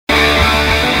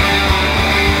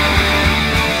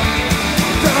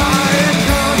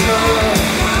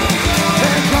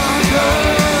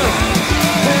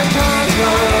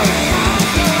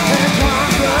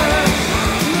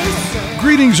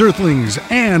Greetings, Earthlings,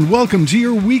 and welcome to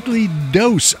your weekly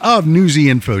dose of newsy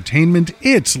infotainment.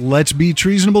 It's Let's Be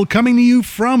Treasonable, coming to you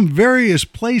from various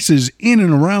places in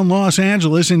and around Los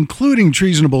Angeles, including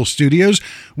Treasonable Studios,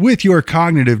 with your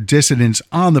cognitive dissidents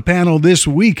on the panel this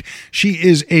week. She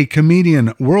is a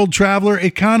comedian, world traveler,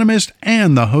 economist,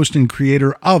 and the host and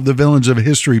creator of the Villains of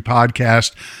History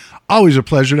podcast. Always a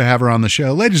pleasure to have her on the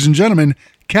show. Ladies and gentlemen,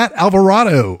 Kat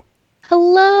Alvarado.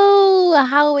 Hello,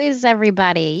 how is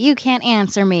everybody? You can't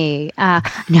answer me. I'm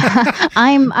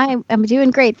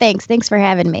doing great. Thanks for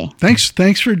having me.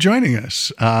 Thanks for joining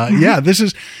us. Yeah, this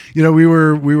is, we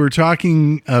were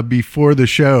talking before the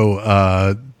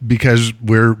show because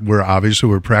we're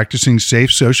obviously practicing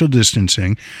safe social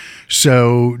distancing.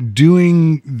 So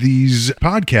doing these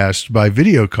podcasts by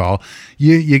video call,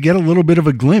 you get a little bit of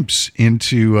a glimpse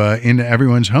into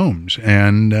everyone's homes,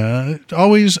 and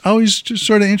always just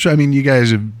sort of interesting. I mean, you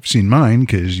guys have seen mine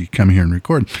because you come here and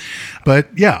record, but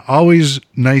yeah, always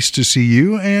nice to see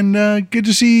you, and good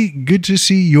to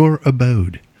see your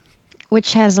abode,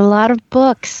 which has a lot of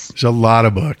books. There's a lot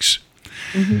of books.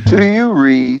 Mm-hmm. Do you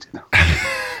read?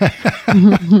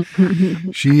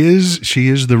 She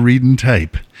is the reading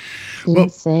type.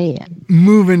 Well,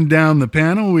 moving down the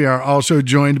panel, we are also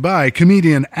joined by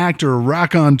comedian, actor,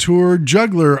 raconteur,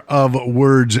 juggler of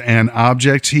words and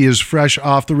objects. He is fresh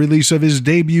off the release of his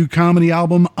debut comedy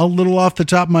album, A Little Off the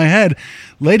Top of My Head.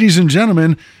 Ladies and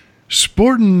gentlemen,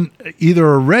 sporting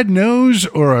either a red nose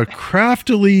or a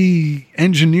craftily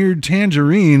engineered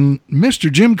tangerine,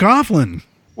 Mr. Jim Coughlin.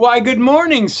 Why, good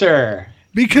morning, sir.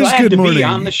 Because glad good to morning. Be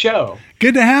on the show.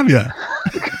 Good to have you.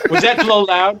 Was that a little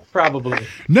loud? Probably.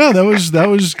 No, that was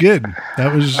good.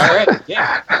 That was all right.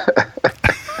 Yeah.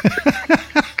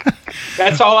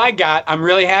 That's all I got. I'm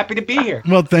really happy to be here.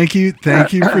 Well, thank you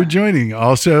for joining.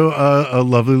 Also, a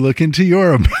lovely look into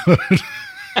your abode.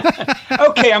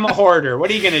 Okay, I'm a hoarder.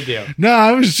 What are you gonna do? No,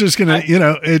 I was just gonna.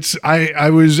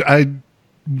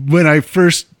 When I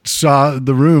first saw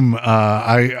the room,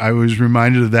 I was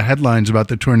reminded of the headlines about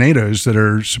the tornadoes that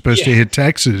are supposed to hit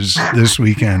Texas this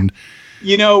weekend.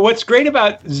 What's great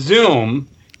about Zoom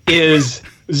is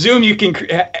you can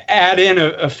add in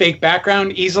a fake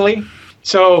background easily.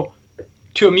 So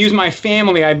to amuse my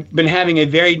family, I've been having a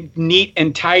very neat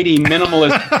and tidy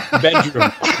minimalist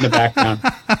bedroom in the background.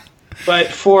 But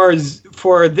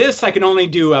for this, I can only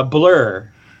do a blur.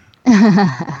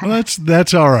 Well,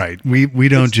 that's all right. We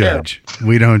don't judge.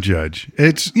 We don't judge.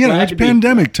 It's it's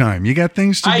pandemic time. You got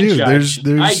things to do. Judge.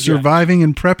 There's surviving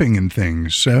and prepping and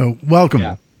things. So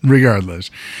welcome,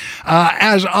 regardless.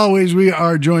 As always, we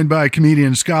are joined by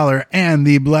comedian, scholar, and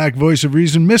the black voice of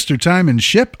reason, Mr. Timon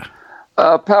Ship.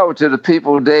 Power to the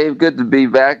people, Dave. Good to be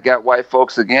back. Got white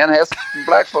folks again. Had some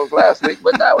black folks last week,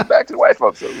 but now we're back to the white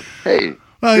folks. So, hey.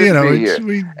 Well,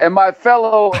 and my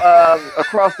fellow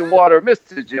across the water,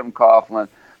 Mr. Jim Coughlin,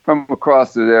 from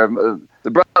across there, the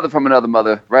brother from another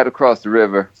mother, right across the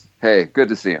river. Hey, good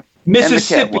to see him.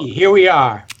 Mississippi, here we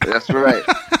are. That's right.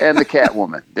 And the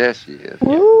Catwoman, there she is.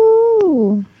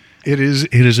 Ooh. It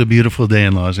is a beautiful day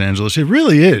in Los Angeles. It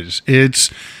really is.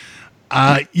 It's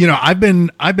I've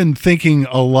been thinking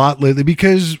a lot lately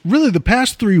because really the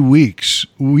past 3 weeks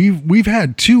we've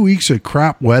had 2 weeks of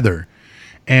crap weather.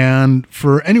 And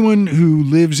for anyone who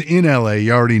lives in LA,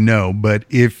 you already know, but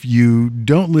if you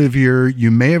don't live here,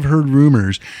 you may have heard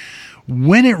rumors.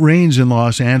 When it rains in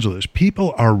Los Angeles,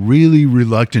 people are really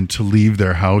reluctant to leave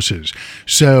their houses.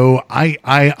 So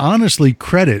I honestly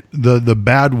credit the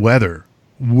bad weather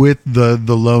with the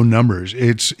low numbers.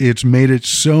 It's made it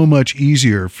so much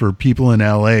easier for people in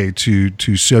LA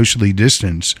to socially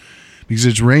distance because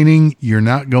it's raining, you're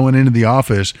not going into the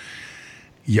office.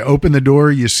 You open the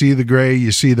door, you see the gray,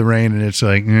 you see the rain, and it's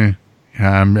like,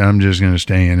 I'm just going to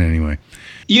stay in anyway.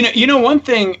 One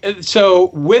thing.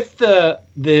 So with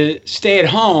the stay at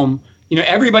home,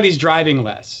 everybody's driving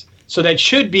less, so that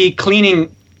should be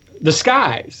cleaning the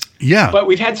skies. Yeah. But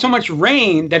we've had so much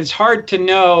rain that it's hard to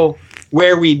know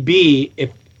where we'd be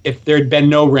if there had been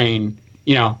no rain.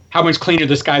 How much cleaner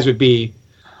the skies would be.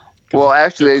 Well,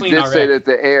 actually, they did say that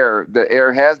the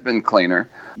air has been cleaner,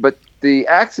 but the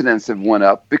accidents have went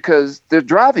up because they're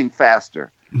driving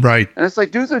faster. Right. And it's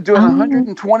like dudes are doing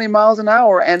 120 miles an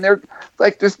hour and they're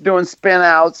like just doing spin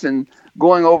outs and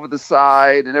going over the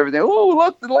side and everything. Oh,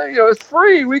 look, it's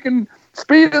free. We can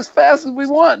speed as fast as we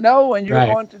want. No, and you're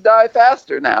going to die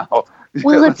faster now.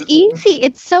 Well, it's easy.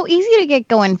 It's so easy to get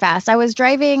going fast. I was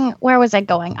driving, where was I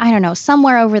going? I don't know,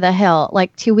 somewhere over the hill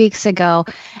like 2 weeks ago.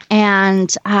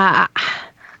 And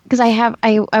because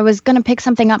I was going to pick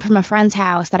something up from a friend's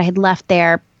house that I had left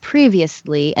there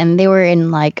previously, and they were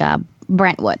in like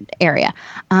Brentwood area.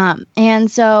 And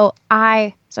so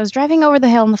I So I was driving over the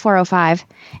hill in the 405,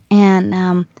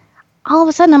 and all of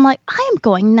a sudden I'm like, I am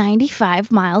going 95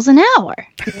 miles an hour.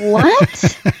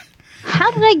 What?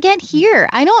 How did I get here?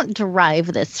 I don't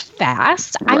drive this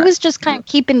fast. Right. I was just kind of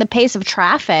keeping the pace of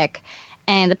traffic,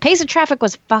 and the pace of traffic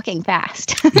was fucking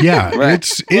fast. Yeah, right.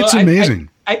 It's amazing.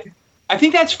 I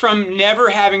think that's from never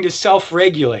having to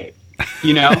self-regulate.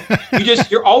 You know,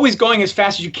 you're always going as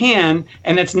fast as you can,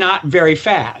 and that's not very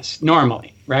fast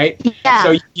normally, right? Yeah.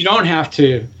 So you don't have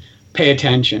to pay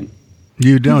attention.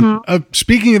 You don't. Mm-hmm.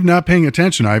 Speaking of not paying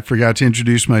attention, I forgot to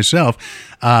introduce myself.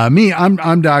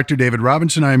 I'm Dr. David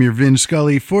Robinson. I'm your Vin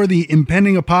Scully for the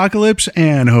impending apocalypse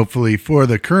and hopefully for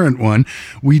the current one.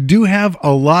 We do have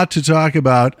a lot to talk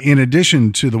about in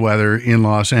addition to the weather in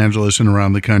Los Angeles and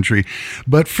around the country.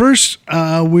 But first,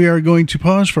 we are going to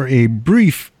pause for a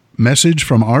brief message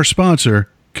from our sponsor,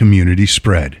 Community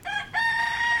Spread.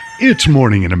 It's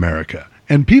morning in America,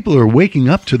 and people are waking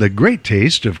up to the great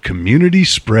taste of Community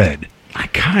Spread. I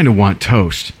kind of want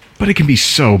toast, but it can be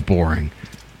so boring.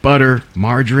 Butter,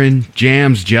 margarine,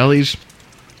 jams, jellies.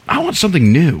 I want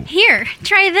something new. Here,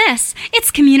 try this. It's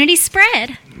Community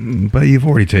Spread. But you've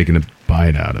already taken a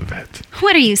bite out of it.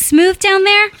 What are you, smooth down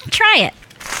there? Try it.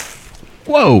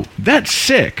 Whoa, that's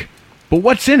sick. But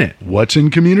what's in it? What's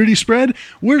in Community Spread?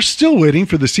 We're still waiting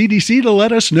for the CDC to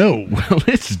let us know. Well,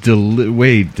 it's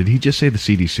wait, did he just say the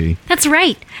CDC? That's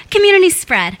right. Community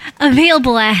Spread.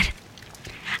 Available at...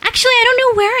 Actually, I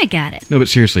don't know where I got it. No, but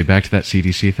seriously, back to that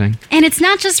CDC thing. And it's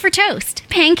not just for toast.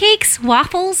 Pancakes,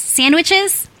 waffles,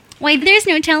 sandwiches. Why, there's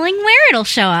no telling where it'll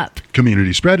show up.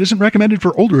 Community Spread isn't recommended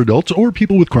for older adults or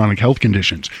people with chronic health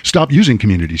conditions. Stop using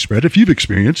Community Spread if you've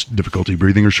experienced difficulty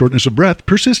breathing or shortness of breath,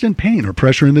 persistent pain or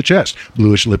pressure in the chest,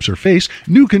 bluish lips or face,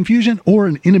 new confusion, or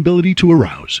an inability to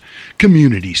arouse.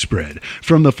 Community Spread.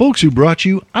 From the folks who brought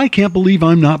you I Can't Believe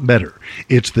I'm Not Better.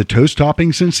 It's the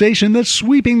toast-topping sensation that's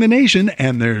sweeping the nation,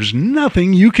 and there's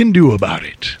nothing you can do about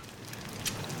it.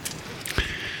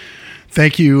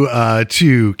 Thank you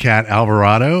to Kat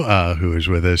Alvarado, who is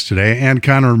with us today, and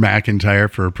Connor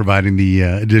McIntyre for providing the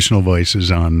additional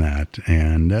voices on that.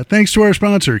 And thanks to our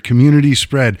sponsor, Community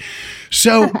Spread.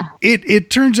 So it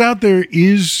turns out there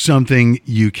is something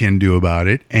you can do about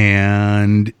it.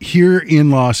 And here in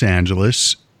Los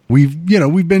Angeles, we've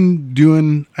been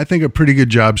doing, I think, a pretty good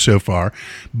job so far.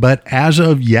 But as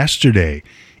of yesterday,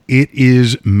 it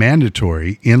is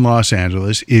mandatory in Los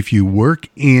Angeles if you work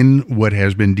in what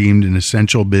has been deemed an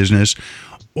essential business,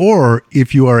 or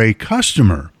if you are a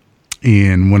customer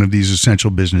in one of these essential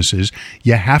businesses,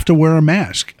 you have to wear a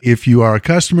mask. If you are a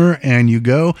customer and you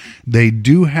go, they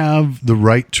do have the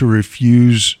right to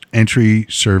refuse entry,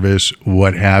 service,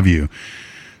 what have you.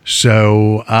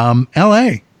 So,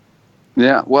 LA.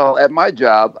 Yeah, well, at my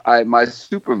job, my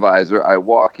supervisor, I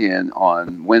walk in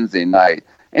on Wednesday night,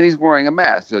 and he's wearing a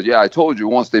mask. He says, yeah, I told you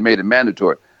once they made it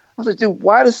mandatory. I was like, dude,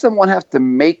 why does someone have to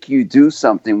make you do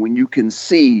something when you can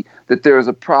see that there is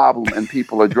a problem and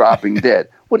people are dropping dead?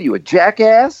 What are you, a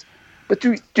jackass? But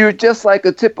you're just like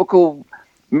a typical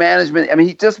management. I mean,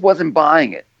 he just wasn't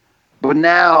buying it. But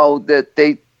now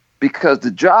that because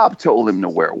the job told him to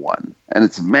wear one, and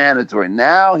it's mandatory,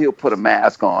 now he'll put a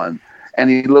mask on, and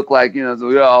he looked like,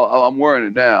 I'm wearing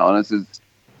it now. And I said,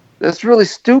 that's really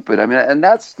stupid. I mean, and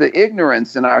that's the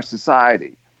ignorance in our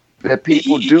society, that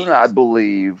people do not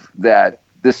believe that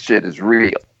this shit is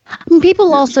real.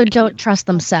 People also don't trust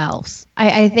themselves.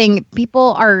 I think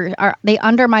people they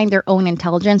undermine their own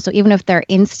intelligence. So even if their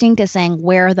instinct is saying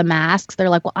wear the masks, they're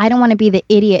like, well, I don't want to be the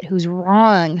idiot who's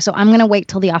wrong. So I'm going to wait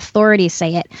till the authorities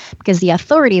say it, because the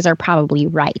authorities are probably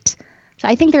right. So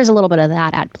I think there's a little bit of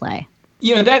that at play.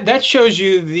 That shows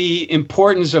you the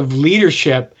importance of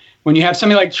leadership. When you have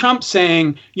somebody like Trump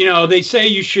saying, they say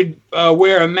you should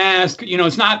wear a mask,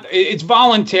 it's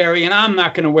voluntary and I'm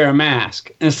not going to wear a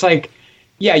mask. And it's like,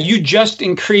 yeah, you just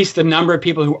increase the number of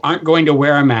people who aren't going to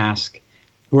wear a mask,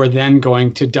 who are then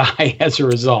going to die as a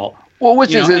result. Well,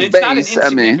 which is his base. I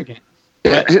mean,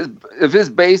 if his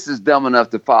base is dumb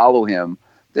enough to follow him,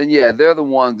 then yeah, they're the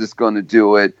ones that's going to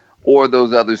do it. Or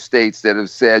those other states that have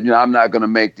said, I'm not going to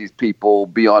make these people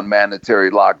be on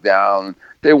mandatory lockdown.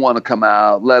 They want to come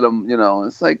out, let them,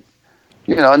 it's like,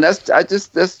 and that's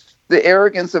the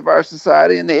arrogance of our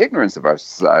society and the ignorance of our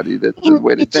society. That's the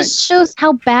way to think. It just shows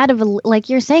how bad of like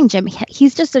you're saying, Jim,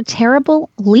 he's just a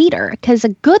terrible leader, because a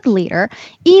good leader,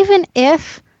 even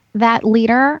if that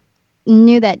leader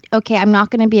knew that, okay, I'm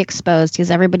not going to be exposed because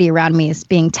everybody around me is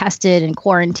being tested and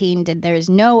quarantined, and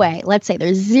there's no way, let's say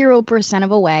there's 0%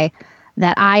 of a way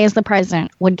that I, as the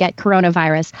president, would get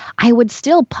coronavirus, I would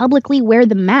still publicly wear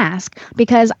the mask,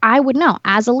 because I would know,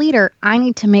 as a leader, I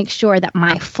need to make sure that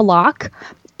my flock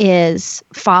is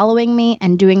following me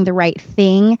and doing the right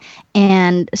thing.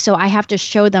 And so I have to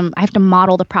show them, I have to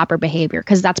model the proper behavior,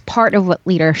 because that's part of what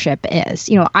leadership is.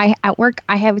 You know, at work,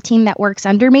 I have a team that works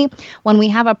under me. When we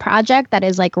have a project that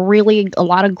is like really a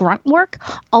lot of grunt work,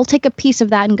 I'll take a piece of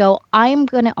that and go, I'm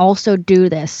going to also do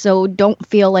this. So don't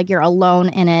feel like you're alone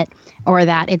in it, or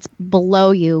that it's below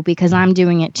you, because I'm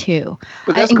doing it too.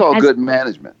 But that's called good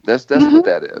management. That's what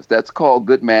that is. That's called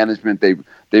good management.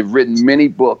 They've written many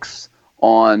books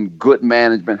on good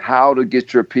management, how to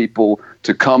get your people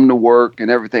to come to work and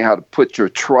everything, how to put your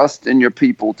trust in your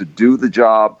people to do the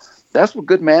job. That's what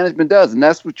good management does, and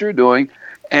that's what you're doing.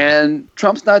 And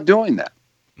Trump's not doing that.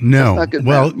 No,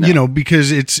 well, you know,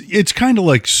 because it's kind of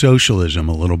like socialism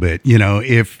a little bit. You know,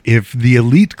 if the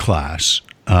elite class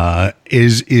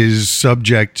is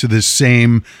subject to the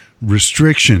same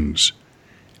restrictions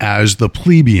as the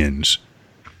plebeians,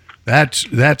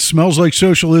 that smells like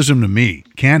socialism to me.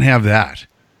 Can't have that.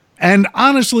 And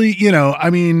honestly, you know,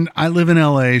 I mean, I live in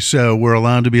LA, so we're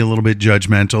allowed to be a little bit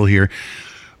judgmental here.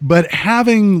 But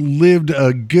having lived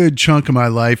a good chunk of my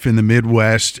life in the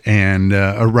Midwest and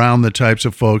around the types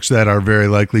of folks that are very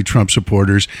likely Trump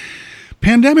supporters,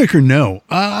 pandemic or no,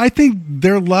 I think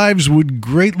their lives would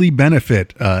greatly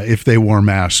benefit if they wore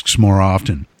masks more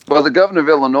often. Well, the governor of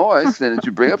Illinois, since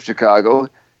you bring up Chicago,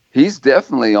 he's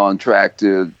definitely on track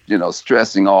to, you know,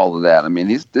 stressing all of that. I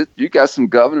mean, you got some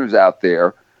governors out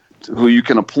there who you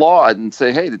can applaud and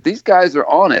say, hey, these guys are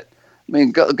on it. I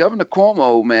mean, Governor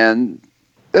Cuomo, man,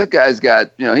 that guy's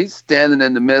got, you know, he's standing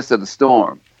in the midst of the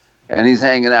storm and he's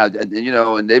hanging out. And, you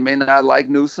know, and they may not like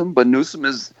Newsom, but Newsom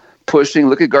is pushing.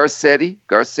 Look at Garcetti.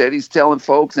 Garcetti's telling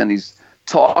folks, and he's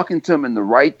talking to them in the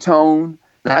right tone,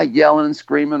 not yelling and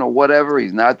screaming or whatever.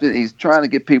 He's trying to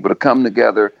get people to come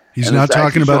together. He's not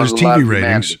talking about his TV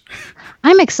ratings.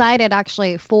 I'm excited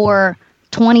actually for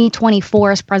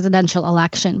 2024's presidential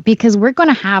election, because we're going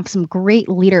to have some great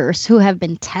leaders who have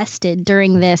been tested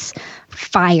during this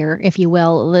fire, if you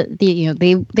will.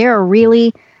 They're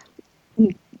really.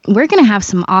 We're going to have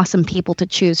some awesome people to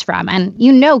choose from. And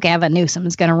you know Gavin Newsom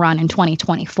is going to run in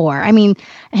 2024. I mean,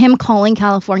 him calling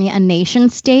California a nation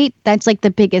state, that's like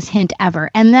the biggest hint ever.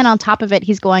 And then on top of it,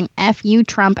 he's going, F you,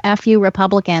 Trump, F you,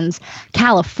 Republicans.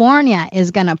 California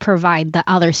is going to provide the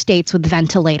other states with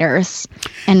ventilators.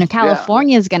 And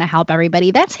California is going to help everybody.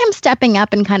 That's him stepping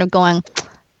up and kind of going,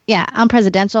 yeah, I'm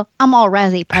presidential. I'm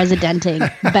already presidenting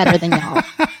better than y'all.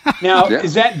 Now,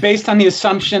 is that based on the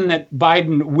assumption that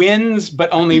Biden wins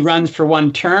but only runs for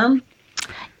one term?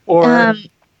 Or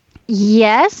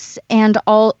yes, and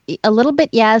a little bit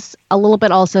yes, a little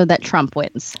bit also that Trump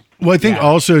wins. Well, I think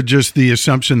also just the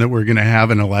assumption that we're going to have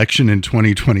an election in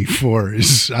 2024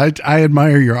 is, I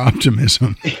admire your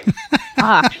optimism.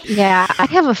 Yeah, I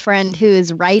have a friend who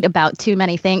is right about too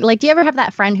many things. Like, do you ever have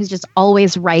that friend who's just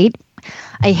always right?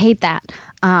 I hate that.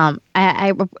 And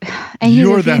he's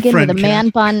You're a vegan with a man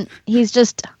bun. He's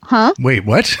just, Wait,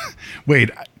 what? Wait,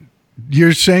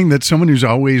 you're saying that someone who's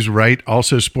always right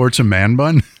also sports a man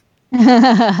bun?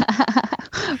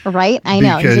 Right? I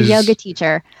know. He's a yoga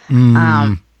teacher.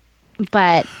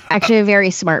 But actually a very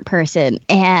smart person.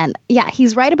 And yeah,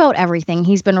 he's right about everything.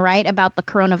 He's been right about the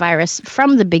coronavirus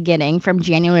from the beginning, from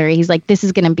January. He's like, this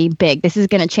is going to be big. This is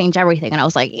going to change everything. And I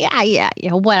was like, yeah,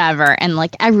 whatever. And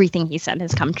like everything he said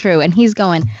has come true. And he's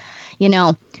going, you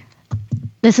know,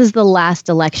 this is the last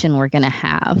election we're going to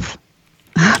have.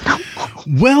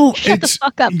 Well, Shut the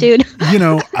fuck up, dude. You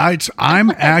know,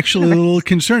 I'm actually a little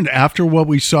concerned after what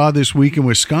we saw this week in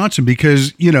Wisconsin,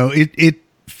 because, you know, it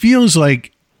feels like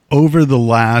over the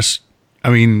last, I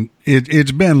mean,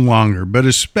 it's been longer, but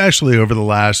especially over the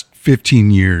last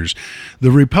 15 years, the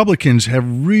Republicans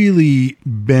have really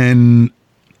been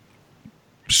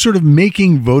sort of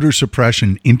making voter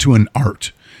suppression into an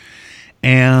art.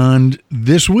 And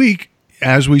this week,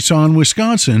 as we saw in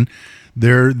Wisconsin,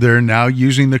 they're now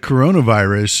using the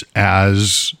coronavirus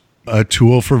as a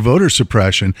tool for voter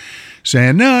suppression,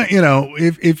 saying, no, you know,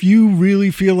 if you really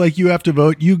feel like you have to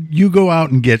vote, you go out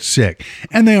and get sick.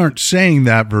 And they aren't saying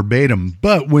that verbatim.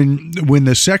 But when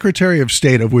the Secretary of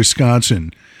State of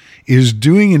Wisconsin is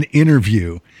doing an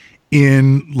interview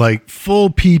in like full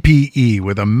PPE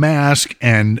with a mask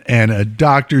and a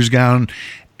doctor's gown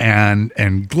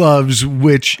and gloves,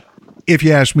 which, if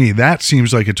you ask me, that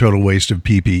seems like a total waste of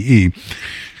PPE.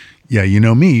 Yeah, you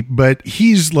know me, but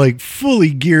he's like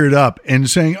fully geared up and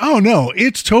saying, oh no,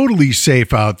 it's totally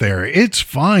safe out there. It's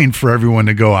fine for everyone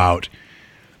to go out.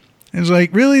 And it's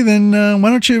like, really? Then why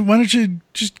don't you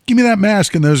just give me that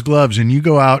mask and those gloves and you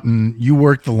go out and you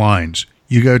work the lines.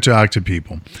 You go talk to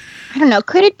people. I don't know.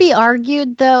 Could it be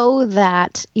argued, though,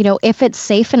 that, if it's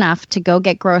safe enough to go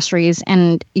get groceries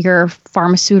and your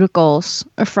pharmaceuticals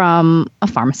from a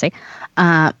pharmacy,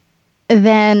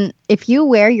 then if you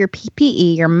wear your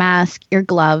PPE, your mask, your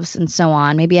gloves, and so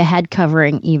on, maybe a head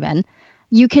covering even,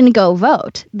 you can go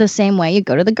vote the same way you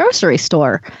go to the grocery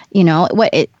store. You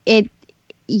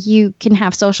can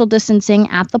have social distancing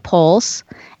at the polls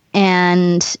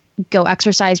and go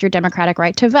exercise your democratic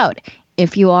right to vote.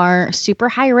 If you are super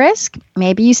high risk,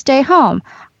 maybe you stay home.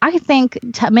 I think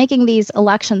making these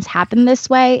elections happen this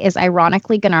way is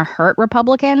ironically going to hurt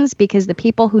Republicans, because the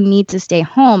people who need to stay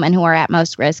home and who are at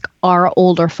most risk are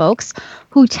older folks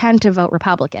who tend to vote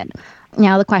Republican.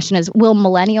 Now, the question is,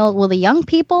 will the young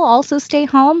people also stay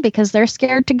home because they're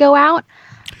scared to go out?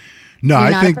 No,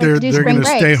 I think they're going to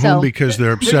stay home because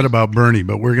they're upset about Bernie,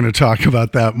 but we're going to talk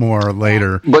about that more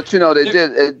later. But,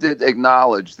 they did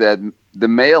acknowledge that the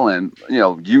mail-in,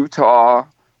 Utah,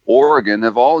 Oregon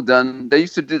have all done, they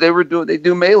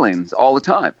do mail-ins all the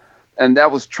time. And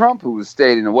that was Trump who was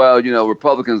stating, well,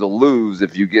 Republicans will lose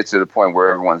if you get to the point where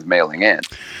everyone's mailing in,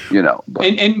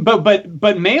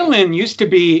 But mail-in used to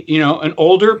be, an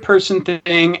older person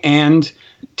thing and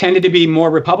tended to be more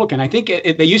Republican. I think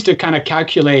they used to kind of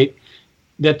calculate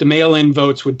that the mail-in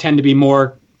votes would tend to be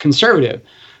more conservative.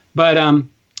 But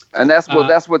and that's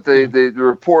what the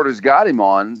reporters got him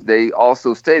on. They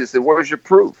also stated, said, where's your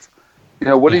proof?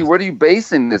 What are you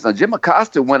basing this on? Jim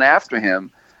Acosta went after him,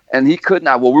 and he could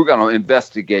not. Well, we're going to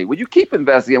investigate. Well, you keep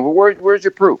investigating. Well, where's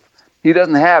your proof? He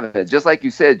doesn't have it. Just like you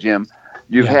said, Jim,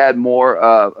 you've had more,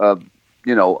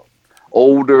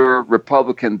 older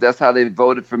Republicans. That's how they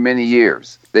voted for many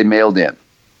years. They mailed in.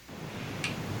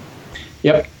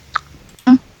 Yep.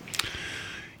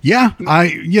 Yeah, I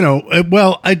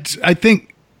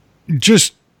think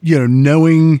just,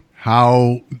 knowing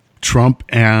how Trump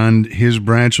and his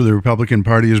branch of the Republican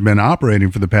Party has been operating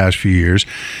for the past few years,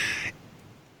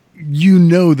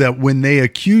 that when they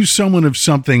accuse someone of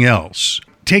something else,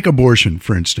 take abortion,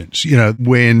 for instance,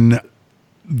 when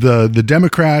the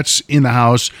Democrats in the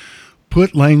House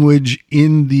put language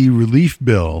in the relief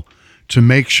bill to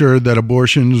make sure that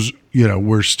abortions,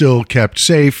 were still kept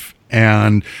safe,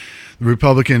 and the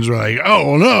Republicans were like,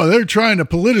 oh, no, they're trying to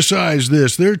politicize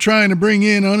this. They're trying to bring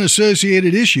in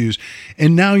unassociated issues.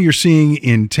 And now you're seeing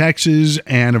in Texas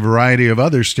and a variety of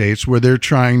other states where they're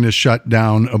trying to shut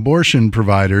down abortion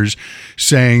providers,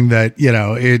 saying that,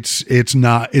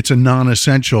 it's a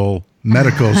non-essential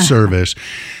medical service.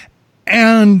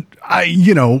 And I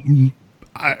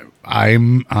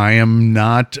am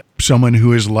not someone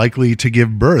who is likely to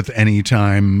give birth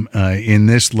anytime in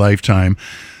this lifetime.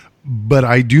 But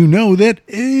I do know that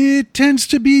it tends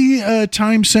to be a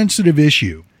time-sensitive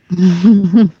issue.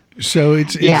 So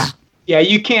it's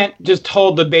you can't just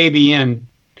hold the baby in.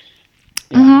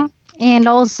 Mm-hmm. And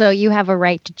also, you have a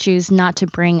right to choose not to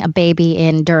bring a baby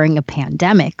in during a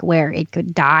pandemic where it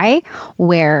could die,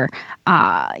 where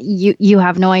you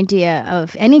have no idea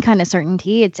of any kind of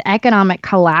certainty. It's economic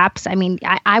collapse. I mean,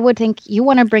 I would think you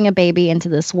want to bring a baby into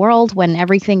this world when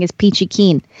everything is peachy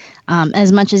keen,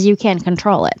 as much as you can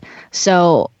control it.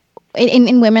 So,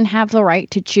 and women have the right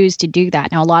to choose to do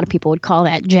that. Now, a lot of people would call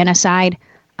that genocide.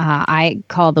 I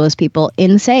call those people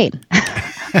insane.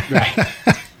 Right.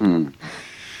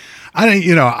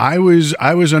 I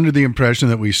was under the impression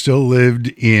that we still lived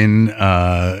in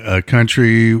a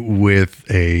country with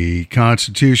a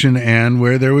constitution and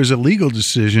where there was a legal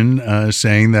decision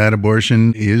saying that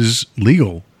abortion is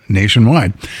legal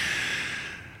nationwide.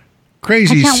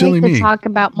 Crazy, silly me. I can't wait to talk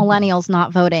about millennials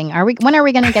not voting. When are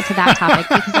we going to get to that topic?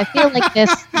 Because I feel like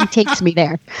this takes me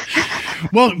there.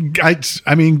 Well,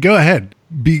 go ahead.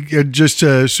 Just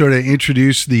to sort of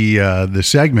introduce the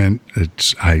segment.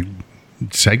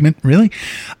 Segment, really?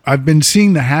 I've been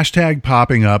seeing the hashtag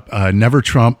popping up, never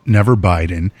Trump, never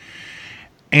Biden.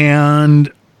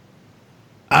 And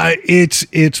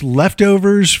it's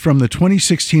leftovers from the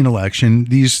 2016 election.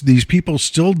 These people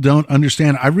still don't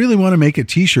understand. I really want to make a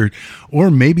t-shirt or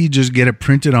maybe just get it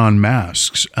printed on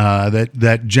masks,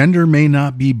 that gender may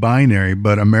not be binary,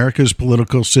 but America's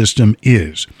political system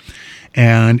is.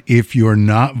 And if you're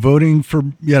not voting for,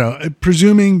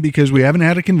 presuming, because we haven't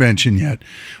had a convention yet,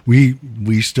 we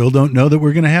still don't know that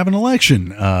we're going to have an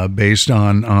election based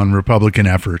on Republican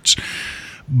efforts.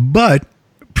 But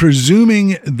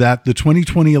presuming that the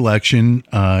 2020 election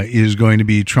is going to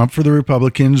be Trump for the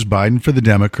Republicans, Biden for the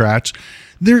Democrats,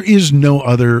 there is no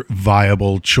other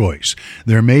viable choice.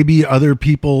 There may be other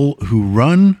people who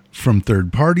run from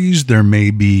third parties. There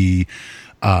may be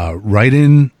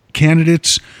write-in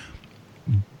candidates.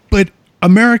 But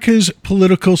America's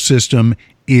political system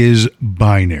is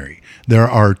binary. There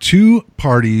are two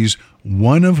parties,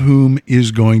 one of whom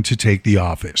is going to take the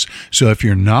office. So if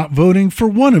you're not voting for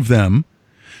one of them,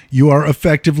 you are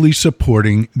effectively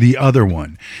supporting the other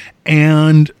one.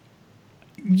 And,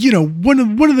 you know, one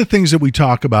of the things that we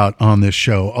talk about on this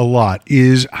show a lot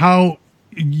is how,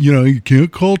 you know, you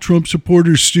can't call Trump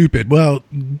supporters stupid. Well,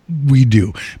 we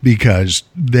do, because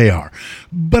they are.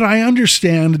 But I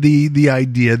understand the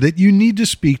idea that you need to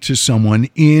speak to someone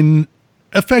in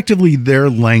effectively their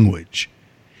language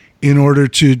in order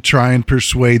to try and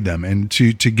persuade them and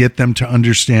to get them to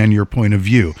understand your point of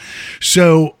view.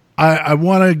 So I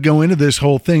want to go into this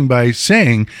whole thing by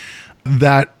saying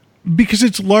that because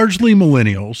it's largely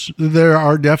millennials, there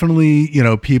are definitely, you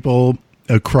know, people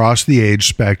across the age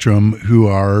spectrum who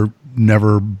are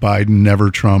never Biden, never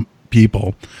Trump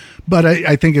people. But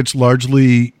I think it's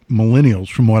largely millennials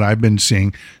from what I've been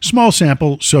seeing. Small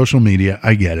sample, social media,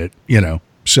 I get it, you know,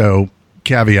 so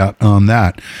caveat on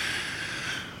that.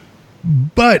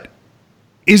 But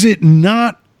is it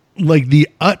not like the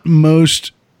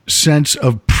utmost sense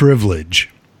of privilege,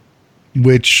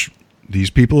 which these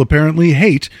people apparently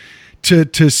hate,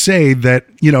 to say that,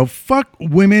 you know, fuck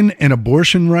women and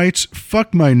abortion rights,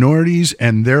 fuck minorities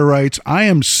and their rights. I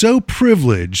am so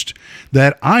privileged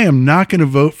that I am not going to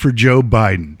vote for Joe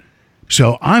Biden.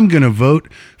 So I'm going to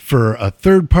vote for a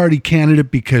third-party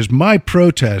candidate because my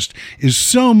protest is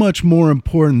so much more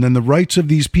important than the rights of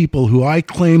these people who I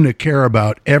claim to care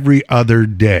about every other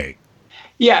day.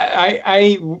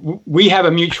 Yeah, we have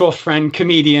a mutual friend,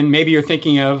 comedian, maybe you're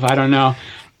thinking of, I don't know.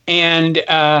 And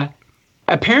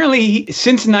apparently,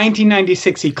 since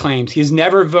 1996, he claims he's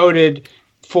never voted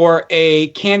for a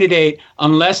candidate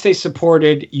unless they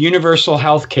supported universal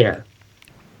health care,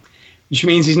 which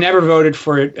means he's never voted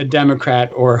for a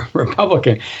Democrat or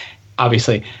Republican,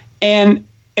 obviously. And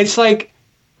it's like,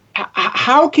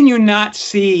 how can you not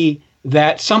see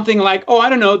that something like, oh, I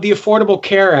don't know, the Affordable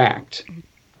Care Act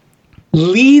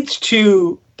leads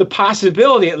to the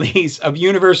possibility, at least, of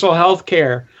universal health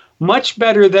care much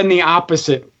better than the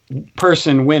opposite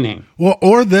person winning. Well,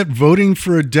 or that voting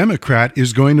for a Democrat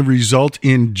is going to result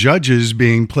in judges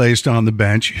being placed on the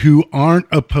bench who aren't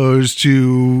opposed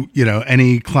to, you know,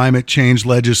 any climate change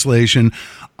legislation,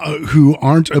 who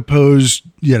aren't opposed,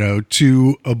 you know,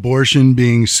 to abortion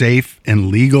being safe and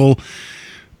legal,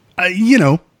 you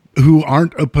know, who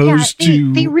aren't opposed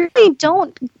to... They really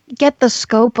don't get the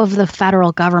scope of the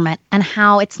federal government and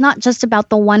how it's not just about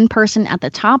the one person at the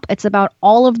top. It's about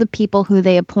all of the people who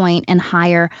they appoint and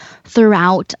hire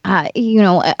throughout,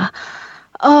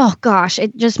 oh gosh,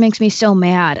 it just makes me so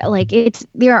mad. Like,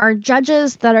 there are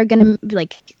judges that are going to,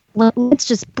 like, let's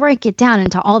just break it down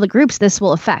into all the groups this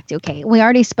will affect. Okay, we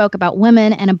already spoke about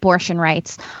women and abortion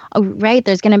rights, right?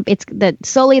 They're going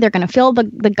to fill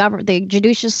the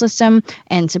judicial system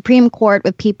and Supreme Court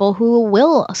with people who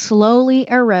will slowly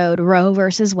erode Roe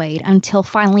versus Wade until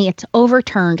finally it's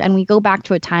overturned and we go back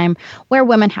to a time where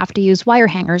women have to use wire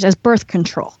hangers as birth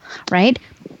control, right?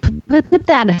 Put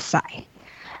that aside.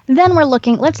 Then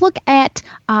let's look at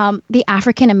the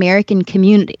African American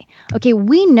community. Okay,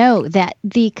 we know that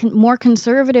the more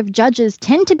conservative judges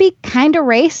tend to be kind of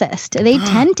racist. They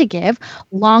tend to give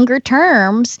longer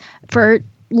terms for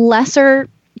lesser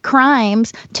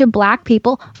crimes to black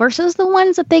people versus the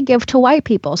ones that they give to white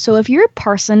people. So if you're a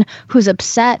person who's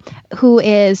upset, who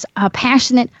is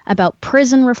passionate about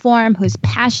prison reform, who's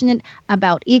passionate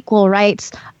about equal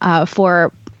rights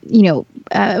for,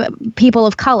 people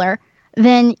of color,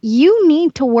 then you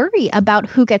need to worry about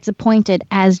who gets appointed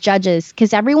as judges,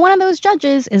 because every one of those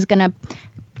judges is going to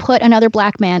put another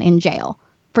black man in jail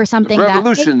for something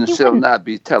Revolution shall not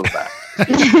be televised.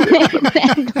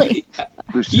 Exactly.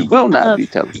 Revolution will not be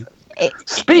televised.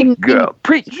 Speak, girl.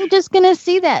 Preach. You're just going to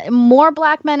see that more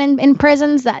black men in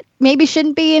prisons that maybe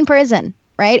shouldn't be in prison,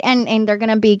 right? And they're going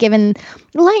to be given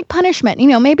light punishment,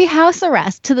 maybe house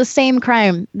arrest to the same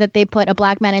crime that they put a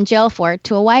black man in jail for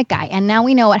to a white guy. And now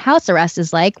we know what house arrest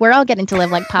is like. We're all getting to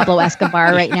live like Pablo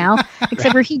Escobar right now,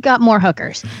 except for he got more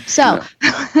hookers. So,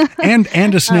 and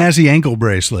a snazzy ankle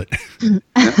bracelet.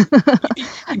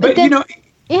 But then,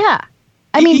 yeah,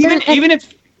 I mean,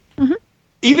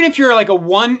 even if you're like a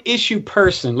one issue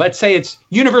person, let's say it's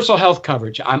universal health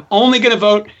coverage, I'm only going to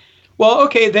vote. Well,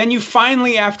 okay, then you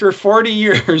finally, after 40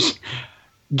 years,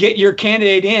 get your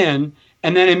candidate in,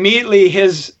 and then immediately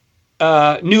his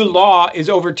new law is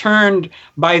overturned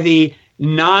by the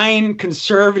 9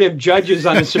 conservative judges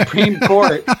on the Supreme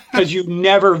Court because you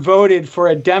never voted for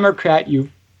a Democrat, you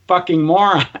fucking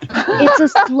moron. It's a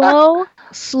slow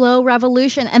slow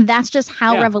revolution, and that's just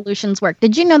how Yeah. revolutions work.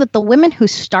 Did you know that the women who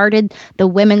started the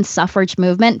women's suffrage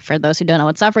movement, for those who don't know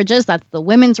what suffrage is, that's the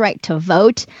women's right to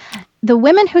vote. The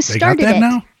women who They got started that it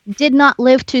now? did not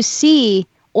live to see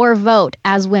or vote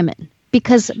as women,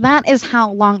 because that is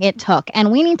how long it took.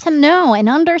 And we need to know and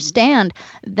understand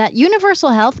that universal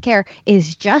health care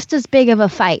is just as big of a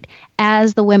fight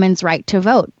as the women's right to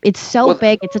vote. It's so Well,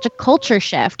 big. It's such a culture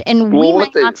shift, and Well, we what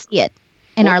might they- not see it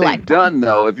in our what life. they've done,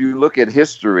 though, if you look at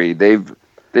history, they've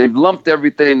lumped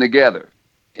everything together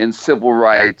in civil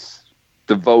rights,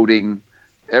 the voting,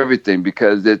 everything,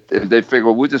 because they figure,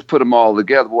 well, we'll just put them all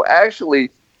together. Well, actually,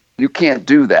 you can't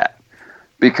do that,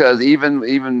 because even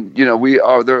we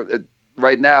are there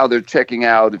right now. They're checking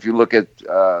out. If you look at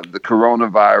the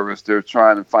coronavirus, they're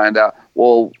trying to find out.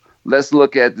 Well, let's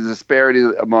look at the disparity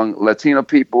among Latino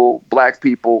people, Black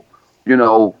people.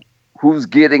 Who's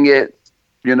getting it.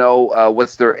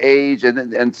 What's their age,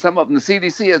 and some of them, the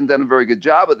CDC hasn't done a very good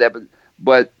job of that,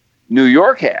 but New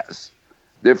York has.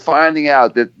 They're finding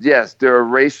out that yes, there are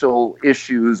racial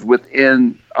issues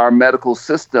within our medical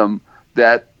system,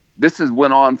 that this has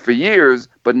went on for years,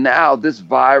 but now this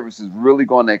virus is really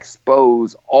going to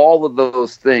expose all of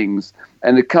those things.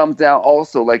 And it comes down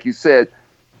also, like you said,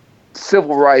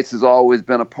 civil rights has always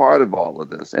been a part of all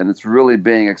of this, and it's really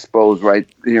being exposed right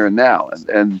here and now.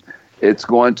 And it's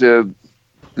going to,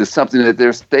 there's something that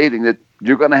they're stating that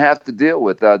you're going to have to deal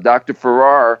with. Dr.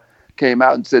 Farrar came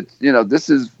out and said, this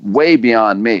is way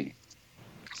beyond me.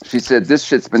 She said, this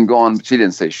shit's been going, she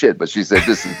didn't say shit, but she said,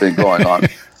 this has been going on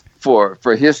for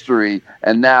history,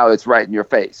 and now it's right in your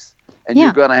face. And Yeah.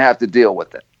 you're going to have to deal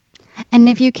with it. And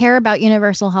if you care about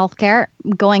universal health care,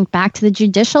 going back to the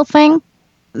judicial thing,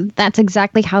 that's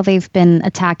exactly how they've been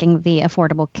attacking the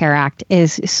Affordable Care Act,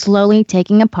 is slowly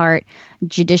taking apart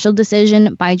judicial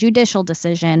decision by judicial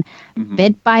decision,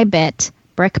 bit by bit,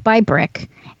 brick by brick.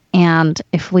 And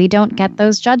if we don't get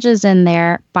those judges in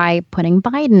there by putting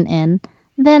Biden in,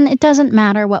 then it doesn't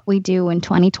matter what we do in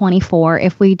 2024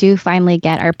 if we do finally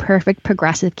get our perfect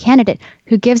progressive candidate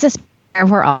who gives us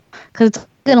overall, because it's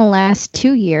going to last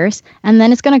 2 years and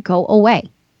then it's going to go away.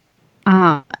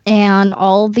 And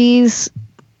all these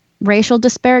racial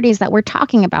disparities that we're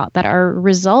talking about that are a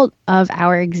result of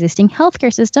our existing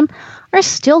healthcare system are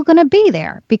still going to be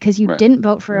there because you Right. didn't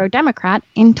vote for a Democrat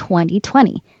in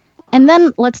 2020. And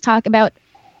then let's talk about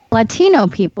Latino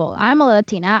people. I'm a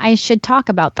Latina. I should talk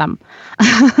about them.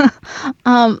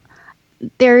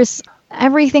 There's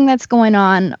everything that's going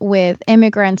on with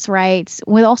immigrants' rights,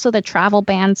 with also the travel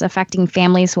bans affecting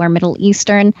families who are Middle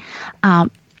Eastern.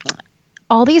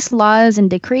 All these laws and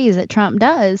decrees that Trump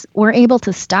does, we're able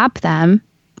to stop them,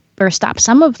 or stop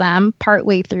some of them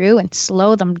partway through and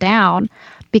slow them down,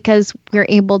 because we're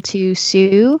able to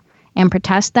sue and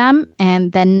protest them.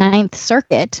 And the Ninth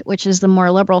Circuit, which is the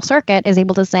more liberal circuit, is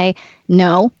able to say,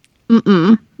 no,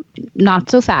 not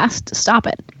so fast, stop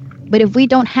it. But if we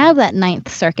don't have that Ninth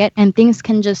Circuit and things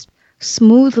can just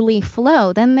smoothly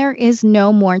flow, then there is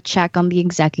no more check on the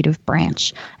executive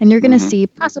branch. And you're going to see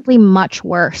possibly much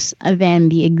worse than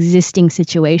the existing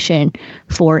situation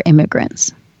for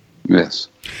immigrants. Yes.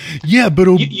 Yeah, but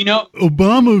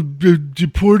Obama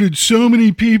deported so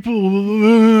many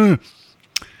people.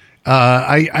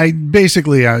 I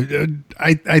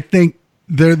think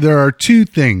there are two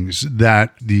things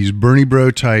that these Bernie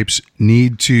bro types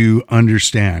need to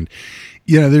understand.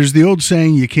 There's the old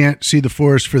saying, you can't see the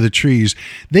forest for the trees.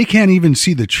 They can't even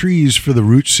see the trees for the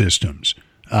root systems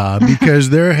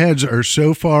because their heads are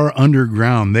so far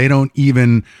underground, they don't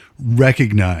even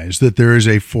recognize that there is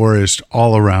a forest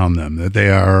all around them, that they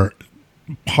are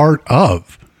part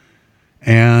of.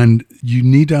 And you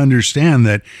need to understand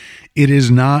that it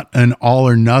is not an all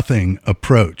or nothing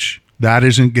approach. That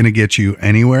isn't going to get you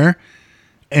anywhere.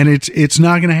 And it's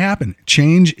not going to happen.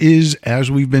 Change is,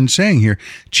 as we've been saying here,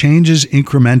 change is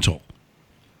incremental.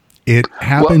 It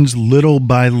happens little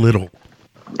by little.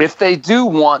 If they do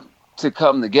want to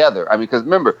come together, because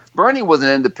remember, Bernie was an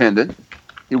independent.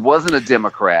 He wasn't a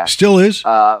Democrat. Still is.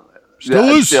 Still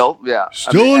is. Still, yeah.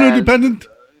 Still an independent.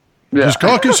 Yeah. His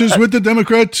caucus is with the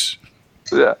Democrats.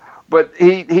 Yeah. But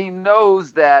he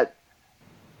knows that,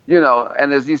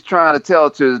 and as he's trying to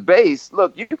tell to his base,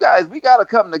 look, you guys, we got to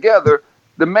come together.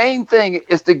 The main thing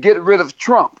is to get rid of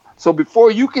Trump. So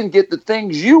before you can get the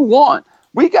things you want,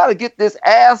 we got to get this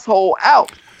asshole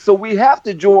out. So we have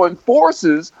to join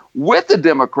forces with the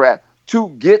Democrat to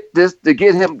get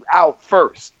him out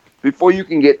first before you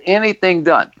can get anything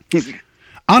done.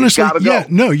 Honestly, gotta yeah, go.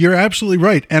 no, you're absolutely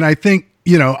right. And I think,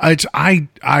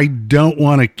 I don't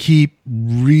want to keep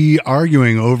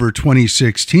re-arguing over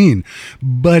 2016,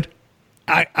 but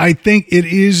I think it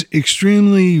is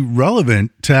extremely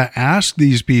relevant to ask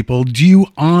these people, do you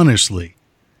honestly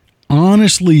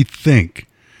think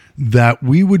that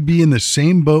we would be in the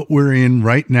same boat we're in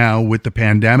right now with the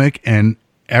pandemic and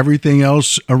everything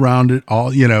else around it,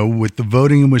 all, with the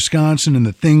voting in Wisconsin and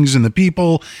the things and the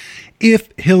people, if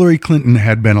Hillary Clinton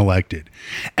had been elected?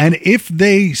 And if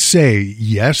they say,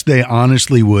 yes, they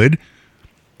honestly would,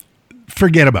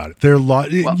 forget about it. They're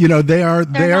they are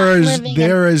as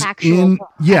in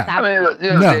yeah. I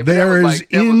mean, no, they're as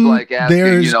in like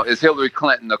asking, is Hillary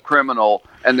Clinton a criminal?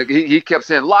 And he kept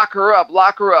saying, lock her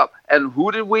up. And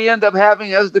who did we end up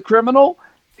having as the criminal?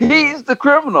 He's the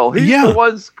criminal. He's the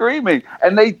one screaming,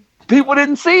 and people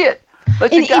didn't see it.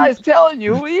 But the guy's telling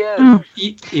you who he is.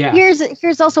 Yeah.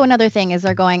 Here's also another thing is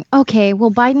they're going, okay,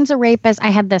 well, Biden's a rapist. I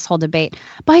had this whole debate.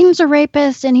 Biden's a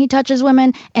rapist and he touches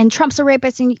women, and Trump's a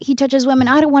rapist and he touches women.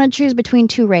 I don't want to choose between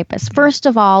two rapists. First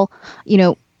of all,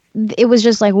 it was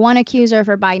just like one accuser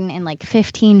for Biden and like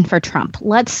 15 for Trump.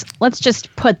 Let's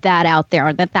just put that out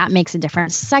there that makes a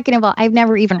difference. Second of all, I've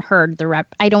never even heard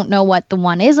I don't know what the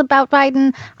one is about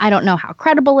Biden. I don't know how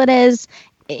credible it is.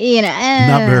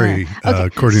 Not very,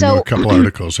 according to a couple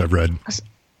articles I've read.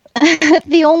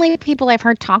 The only people I've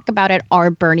heard talk about it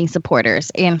are Bernie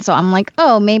supporters. And so I'm like,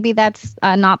 oh, maybe that's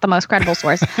not the most credible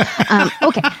source.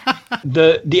 Okay.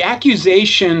 The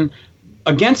accusation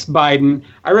against Biden,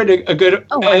 I read a good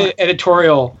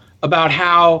editorial about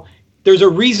how there's a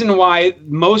reason why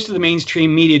most of the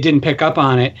mainstream media didn't pick up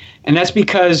on it. And that's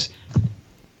because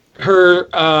her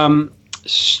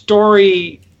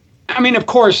story... I mean, of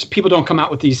course, people don't come out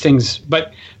with these things,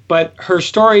 but her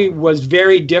story was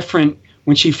very different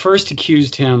when she first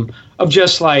accused him of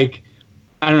just like,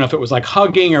 I don't know if it was like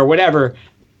hugging or whatever,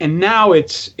 and now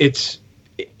it's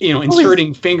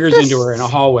inserting fingers into her in a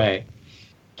hallway.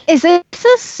 Is it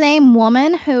the same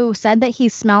woman who said that he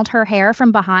smelled her hair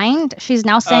from behind? She's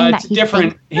now saying that it's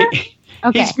different.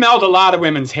 He smelled a lot of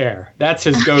women's hair. That's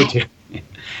his go-to.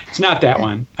 It's not that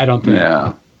one, I don't think.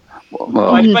 Yeah.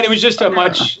 But it was just a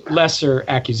much lesser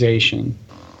accusation.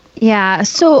 Yeah.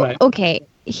 So, okay,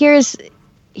 here is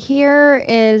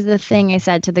the thing I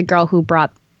said to the girl who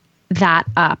brought that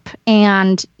up.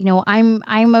 And,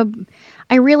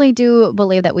 I really do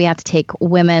believe that we have to take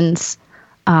women's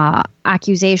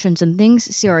accusations and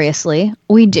things seriously.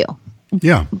 We do.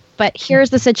 Yeah. But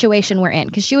here's the situation we're in.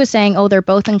 Because she was saying, they're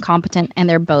both incompetent and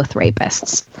they're both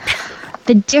rapists.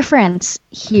 The difference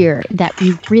here that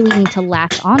we really need to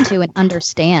latch onto and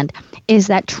understand is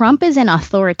that Trump is an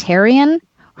authoritarian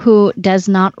who does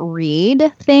not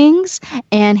read things,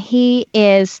 and he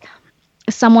is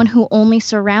someone who only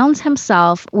surrounds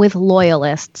himself with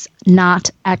loyalists, not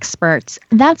experts.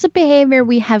 That's a behavior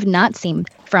we have not seen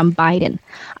from Biden.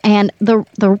 And the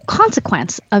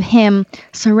consequence of him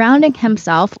surrounding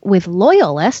himself with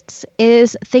loyalists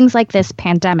is things like this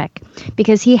pandemic,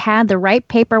 because he had the right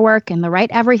paperwork and the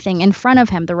right everything in front of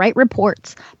him, the right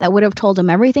reports that would have told him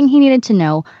everything he needed to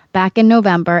know back in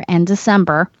November and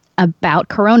December about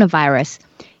coronavirus.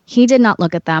 He did not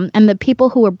look at them. And the people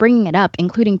who were bringing it up,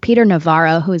 including Peter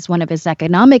Navarro, who is one of his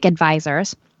economic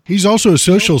advisors. He's also a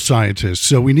social scientist,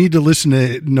 so we need to listen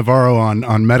to Navarro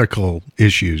on medical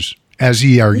issues, as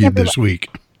he argued this week.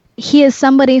 He is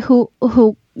somebody who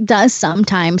does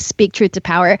sometimes speak truth to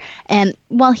power. And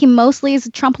while he mostly is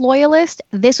a Trump loyalist,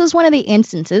 this was one of the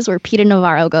instances where Peter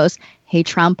Navarro goes, hey,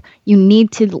 Trump, you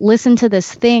need to listen to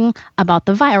this thing about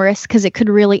the virus because it could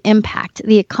really impact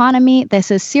the economy.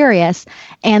 This is serious.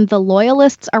 And the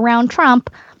loyalists around Trump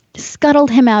scuttled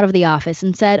him out of the office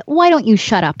and said, why don't you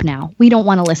shut up now? We don't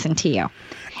want to listen to you.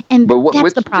 And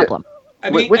that's the problem.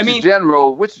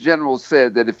 Which general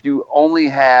said that if you only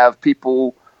have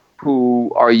people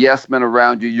who are yes men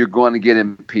around you, you're going to get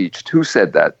impeached? Who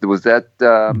said that? Was that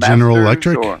General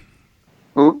Electric?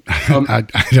 Who? I don't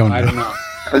know. I don't know.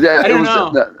 Yeah, I don't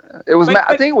know. It was.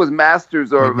 I think it was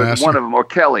Masters or one of them, or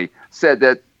Kelly said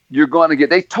that you're going to get.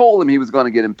 They told him he was going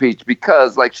to get impeached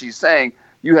because, like she's saying,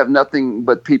 you have nothing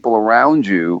but people around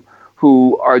you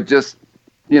who are just,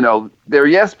 they're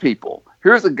yes people.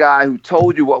 Here's a guy who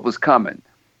told you what was coming.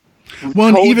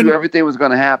 Told you everything was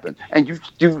going to happen, and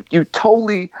you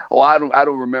totally. Oh, I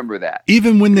don't remember that.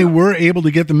 Even when they were able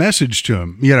to get the message to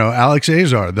him, Alex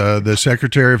Azar, the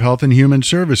Secretary of Health and Human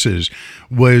Services,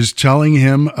 was telling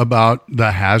him about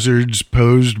the hazards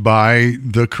posed by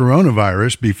the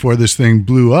coronavirus before this thing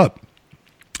blew up.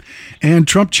 And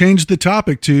Trump changed the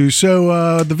topic to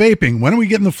the vaping. When are we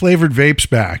getting the flavored vapes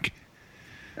back?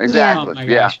 Exactly. Oh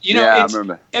yeah. I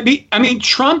remember. I mean,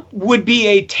 Trump would be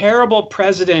a terrible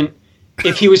president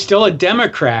if he was still a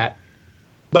Democrat,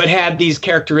 but had these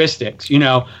characteristics.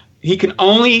 He can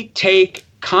only take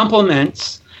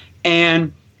compliments,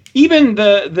 and even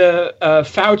the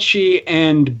Fauci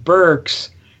and Birx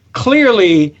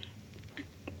clearly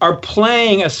are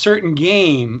playing a certain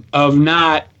game of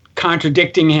not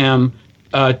contradicting him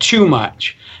too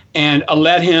much, and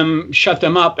let him shut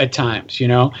them up at times.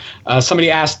 Somebody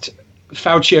asked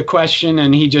Fauci a question,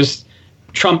 and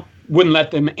Trump wouldn't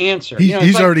let them answer.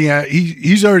 He's already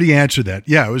answered that.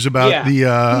 Yeah, it was about the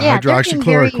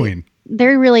hydroxychloroquine.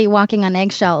 They're really walking on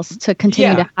eggshells to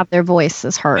continue to have their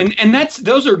voices heard. And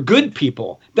those are good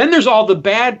people. Then there's all the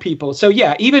bad people. So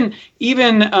even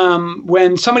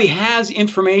when somebody has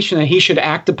information that he should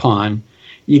act upon,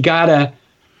 you gotta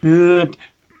kowtow.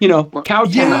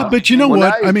 Yeah, but you know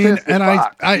what? I mean, and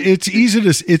it's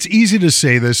easy to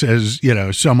say this as,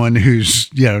 someone who's,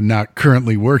 not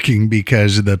currently working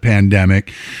because of the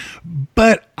pandemic.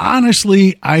 But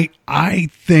honestly, I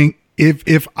think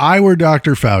if I were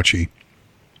Dr. Fauci,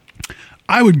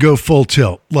 I would go full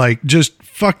tilt. Like, just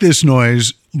fuck this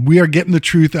noise. We are getting the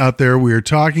truth out there. We are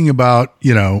talking about,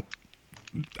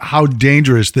 how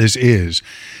dangerous this is.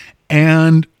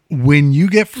 And when you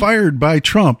get fired by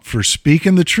Trump for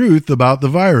speaking the truth about the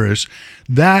virus,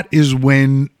 that is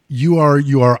when you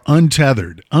are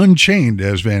untethered, unchained,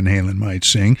 as Van Halen might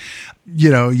sing.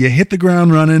 You hit the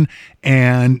ground running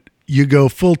and you go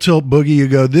full tilt boogie. You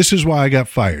go, this is why I got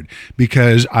fired,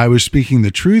 because I was speaking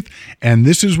the truth, and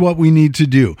this is what we need to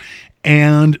do.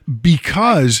 And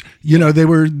because, they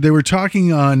were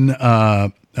talking on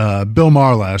Bill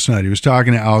Maher last night. He was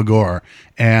talking to Al Gore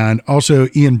and also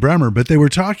Ian Bremmer, but they were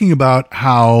talking about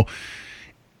how,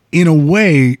 in a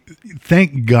way,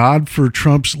 thank God for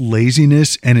Trump's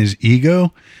laziness and his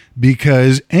ego,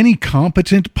 because any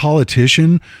competent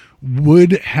politician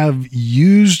would have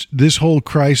used this whole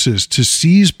crisis to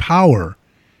seize power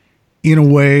in a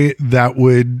way that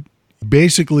would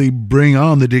basically bring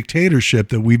on the dictatorship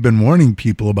that we've been warning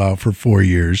people about for 4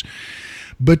 years.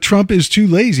 But Trump is too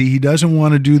lazy. He doesn't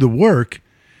want to do the work.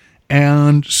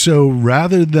 And so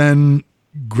rather than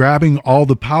grabbing all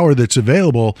the power that's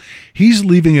available, he's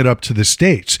leaving it up to the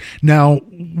states. Now,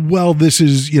 this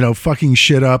is, fucking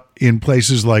shit up in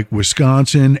places like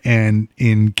Wisconsin and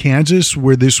in Kansas,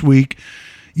 where this week,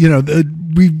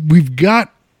 we've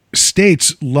got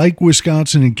states like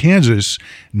Wisconsin and Kansas,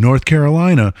 North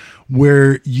Carolina,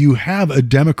 where you have a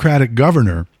Democratic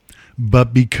governor,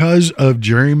 but because of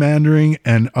gerrymandering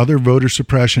and other voter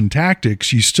suppression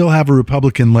tactics, you still have a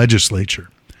Republican legislature.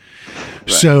 Right.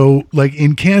 So, like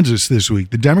in Kansas this week,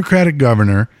 the Democratic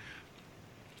governor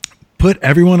put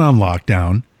everyone on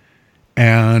lockdown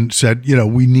and said,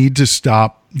 we need to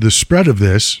stop the spread of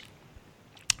this,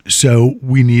 so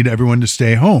we need everyone to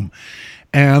stay home.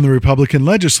 And the Republican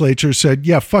legislature said,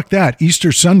 yeah, fuck that,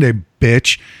 Easter Sunday,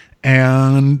 bitch.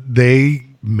 And they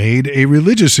made a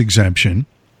religious exemption.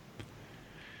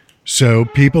 So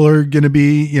people are going to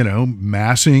be,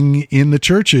 massing in the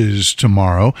churches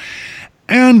tomorrow.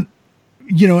 And,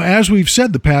 as we've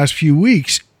said the past few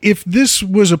weeks, if this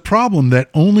was a problem that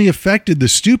only affected the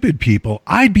stupid people,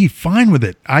 I'd be fine with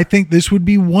it. I think this would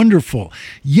be wonderful.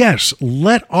 Yes,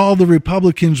 let all the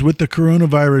Republicans with the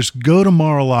coronavirus go to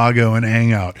Mar-a-Lago and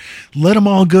hang out. Let them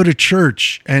all go to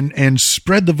church and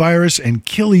spread the virus and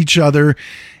kill each other.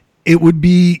 You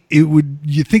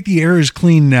think the air is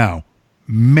clean now?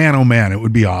 Man, oh man, it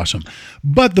would be awesome.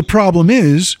 But the problem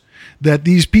is that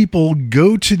these people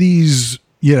go to these,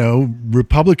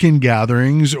 Republican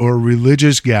gatherings or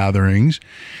religious gatherings,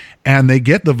 and they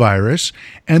get the virus,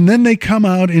 and then they come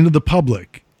out into the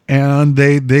public and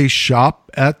they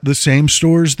shop at the same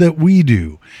stores that we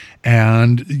do.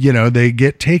 And, they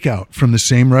get takeout from the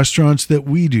same restaurants that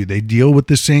we do. They deal with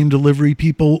the same delivery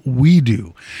people we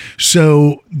do.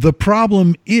 So the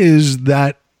problem is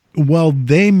that while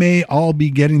they may all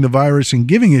be getting the virus and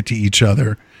giving it to each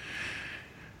other,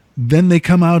 then they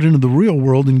come out into the real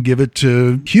world and give it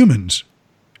to humans.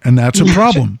 And that's a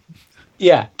problem.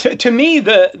 Yeah. To me,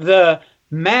 the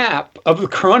map of the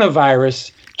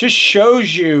coronavirus just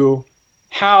shows you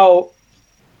how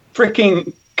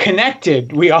freaking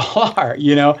connected we all are,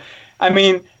 I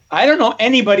mean, I don't know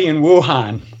anybody in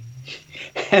Wuhan.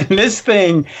 And this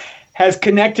thing has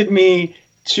connected me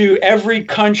to every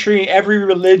country, every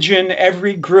religion,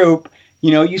 every group.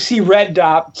 You see red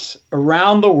dots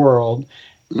around the world.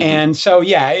 And so,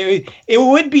 yeah, it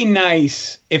would be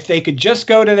nice if they could just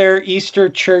go to their Easter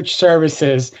church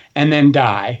services and then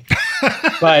die.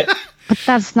 But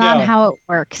that's not how it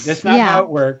works. That's not how it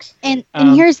works. And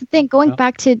here's the thing, going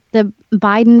back to the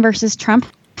Biden versus Trump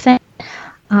thing,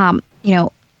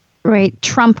 right,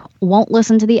 Trump won't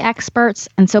listen to the experts,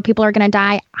 and so people are going to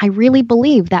die. I really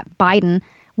believe that Biden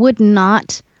would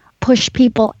not push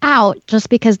people out just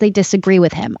because they disagree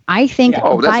with him. I think that's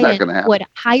not gonna Biden happen. would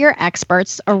hire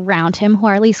experts around him who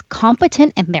are at least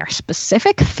competent in their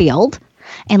specific field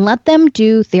and let them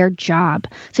do their job.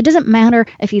 So it doesn't matter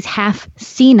if he's half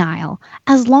senile,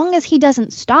 as long as he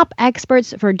doesn't stop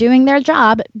experts for doing their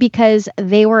job because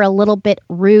they were a little bit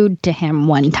rude to him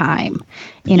one time,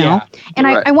 you know? Yeah. And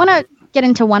Right. I want to get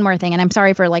into one more thing, and I'm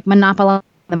sorry for like monopolizing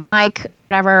the mic,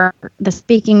 whatever, the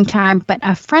speaking time, but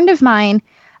a friend of mine,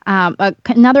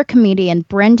 another comedian,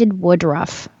 Brendan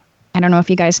Woodruff. I don't know if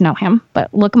you guys know him,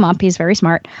 but look him up. He's very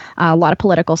smart. A lot of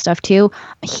political stuff too.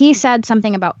 He said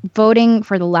something about voting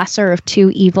for the lesser of two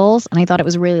evils, and I thought it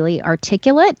was really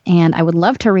articulate, and I would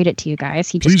love to read it to you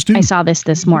guys. Please do. I saw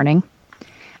this morning.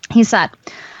 He said,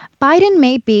 Biden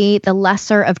may be the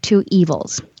lesser of two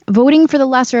evils. Voting for the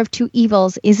lesser of two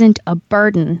evils isn't a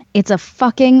burden. It's a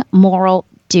fucking moral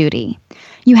duty.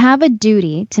 You have a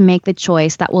duty to make the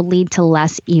choice that will lead to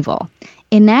less evil.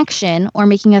 Inaction or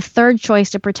making a third choice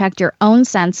to protect your own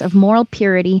sense of moral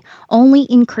purity only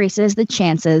increases the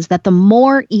chances that the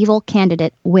more evil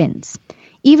candidate wins.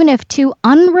 Even if two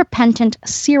unrepentant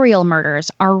serial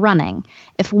murderers are running,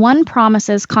 if one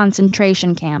promises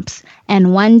concentration camps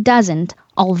and one doesn't,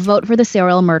 I'll vote for the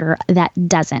serial murderer that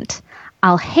doesn't.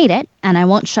 I'll hate it, and I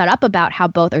won't shut up about how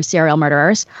both are serial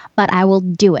murderers, but I will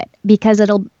do it because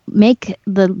it'll make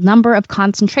the number of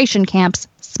concentration camps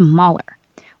smaller.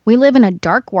 We live in a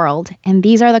dark world, and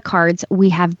these are the cards we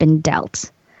have been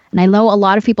dealt. And I know a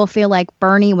lot of people feel like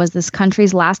Bernie was this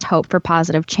country's last hope for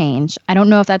positive change. I don't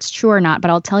know if that's true or not,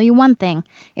 but I'll tell you one thing.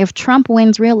 If Trump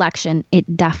wins re-election,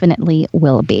 it definitely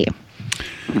will be.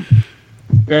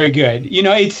 Very good. You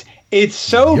know, it's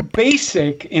so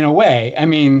basic in a way. I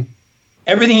mean,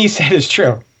 everything he said is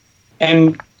true.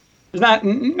 And there's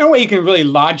no way you can really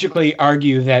logically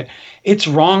argue that it's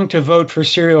wrong to vote for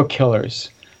serial killers.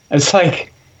 It's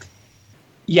like,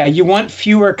 yeah, you want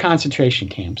fewer concentration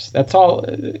camps. That's all.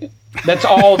 That's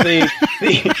all the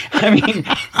I mean,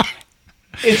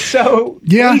 it's so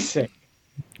basic.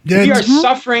 Yeah, We are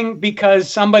suffering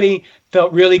because somebody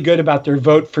felt really good about their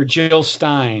vote for Jill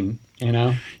Stein, you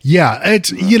know? Yeah,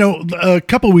 it's a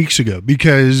couple weeks ago,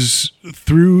 because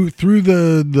through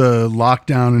the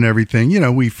lockdown and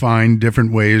everything, we find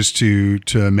different ways to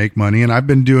make money, and I've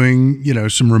been doing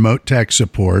some remote tech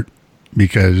support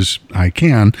because I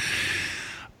can.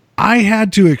 I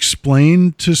had to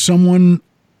explain to someone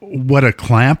what a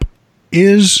clamp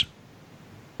is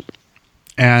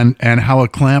and how a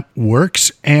clamp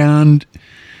works, and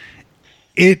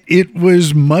it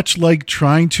was much like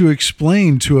trying to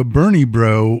explain to a Bernie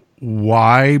bro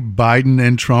why Biden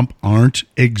and Trump aren't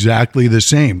exactly the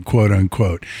same, quote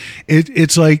unquote.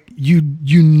 It's like you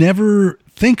never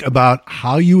think about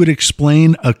how you would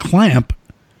explain a clamp,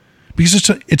 because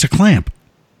it's a clamp.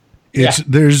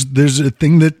 There's a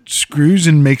thing that screws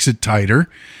and makes it tighter,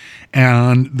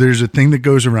 and there's a thing that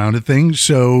goes around a thing.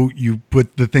 So you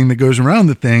put the thing that goes around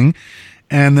the thing,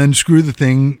 and then screw the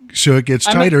thing so it gets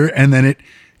tighter, and then it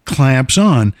clamps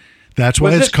on. That's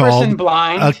why it's called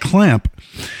a clamp.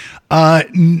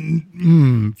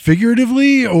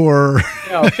 Figuratively or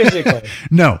no, physically?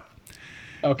 No.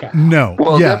 Okay. No.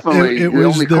 Well, yeah, definitely. The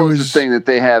only closest thing that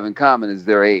they have in common is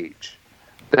their age.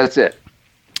 That's it.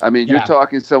 I mean, you're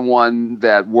talking someone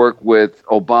that worked with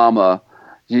Obama.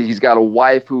 He's got a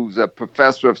wife who's a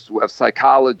professor of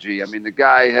psychology. I mean, the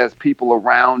guy has people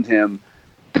around him.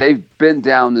 They've been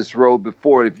down this road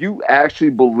before. If you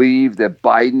actually believe that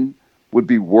Biden would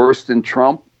be worse than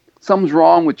Trump, something's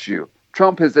wrong with you.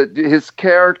 Trump has his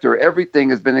character, everything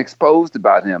has been exposed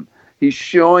about him. He's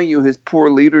showing you his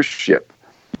poor leadership.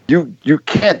 You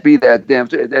can't be that damn.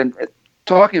 And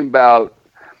talking about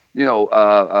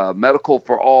medical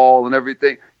for all and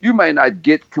everything, you may not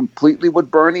get completely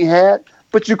what Bernie had,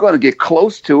 but you're going to get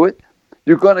close to it.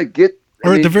 You're going to get,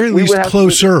 or at the very least,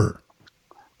 closer.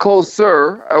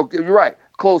 Closer. Okay, you're right.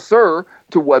 Closer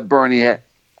to what Bernie had,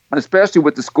 especially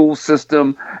with the school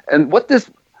system and what this.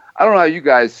 I don't know how you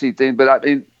guys see things, but I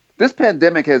mean, this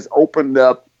pandemic has opened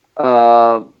up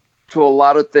to a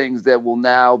lot of things that will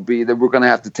now be that we're going to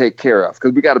have to take care of,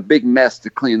 because we got a big mess to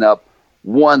clean up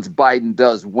once Biden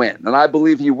does win. And I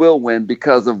believe he will win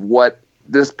because of what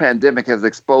this pandemic has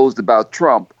exposed about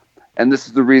Trump. And this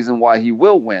is the reason why he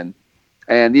will win.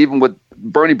 And even with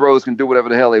Bernie bros can do whatever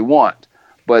the hell they want.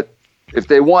 But if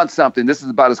they want something, this is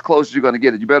about as close as you're going to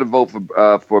get it. You better vote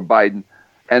for Biden.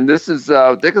 And this is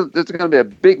there's going to be a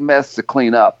big mess to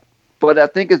clean up. But I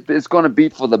think it's going to be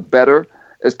for the better.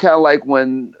 It's kind of like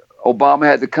when Obama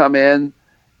had to come in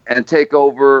and take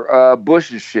over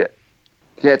Bush's shit.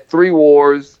 He had 3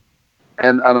 wars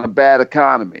and a bad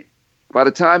economy. By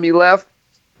the time he left,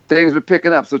 things were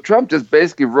picking up. So Trump just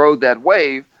basically rode that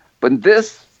wave, but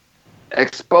this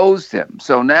exposed him.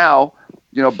 So now,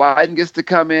 Biden gets to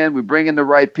come in, we bring in the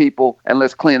right people, and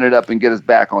let's clean it up and get us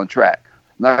back on track.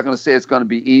 I'm not going to say it's going to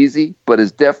be easy, but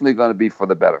it's definitely going to be for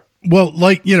the better. Well,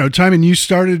 Timon, you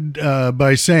started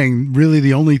by saying really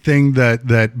the only thing that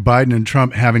Biden and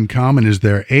Trump have in common is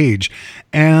their age.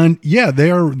 And yeah,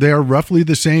 they are roughly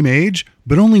the same age,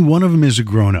 but only one of them is a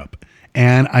grown-up.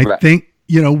 And I think,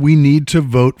 we need to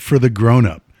vote for the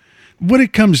grown-up. What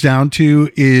it comes down to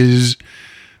is,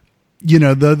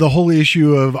 the whole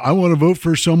issue of I want to vote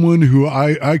for someone who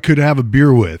I could have a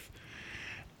beer with.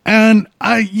 And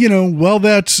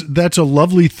that's a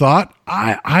lovely thought.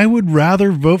 I would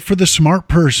rather vote for the smart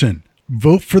person.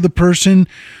 Vote for the person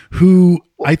who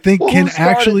I think can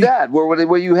actually. That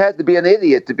where you had to be an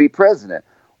idiot to be president.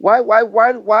 Why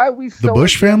are we so the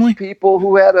Bush family people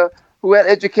who had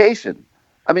education?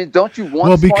 I mean, don't you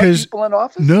want smart people in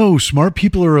office? No, smart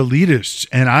people are elitists,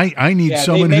 and I need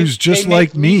someone who's just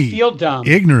like me, feel dumb,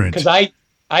 ignorant. Because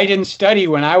I didn't study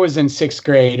when I was in 6th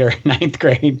grade or 9th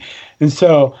grade. And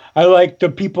so I like the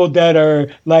people that are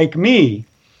like me.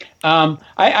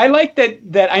 I like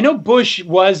that I know Bush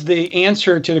was the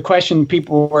answer to the question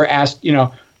people were asked,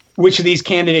 which of these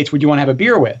candidates would you want to have a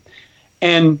beer with?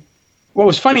 And what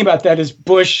was funny about that is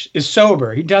Bush is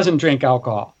sober. He doesn't drink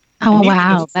alcohol. Oh,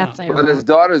 wow. That's but his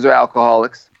daughters are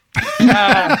alcoholics. They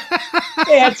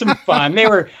had some fun.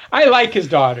 I like his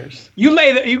daughters.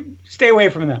 You stay away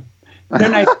from them. They're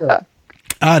nice girls.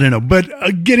 I don't know,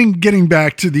 but getting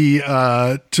back to the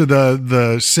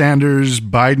Sanders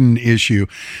Biden issue,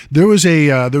 there was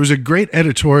a great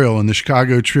editorial in the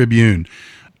Chicago Tribune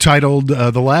titled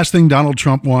 "The Last Thing Donald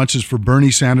Trump Wants Is for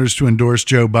Bernie Sanders to Endorse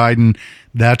Joe Biden.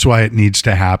 That's why it needs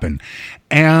to happen."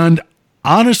 And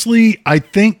honestly, I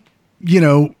think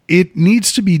it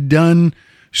needs to be done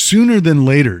sooner than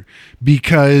later,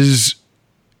 because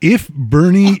if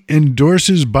Bernie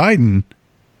endorses Biden,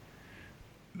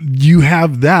 you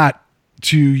have that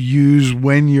to use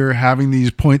when you're having these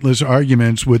pointless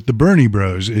arguments with the Bernie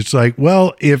bros. It's like,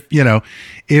 well, if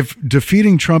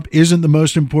defeating Trump isn't the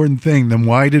most important thing, then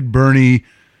why did Bernie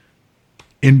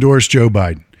endorse Joe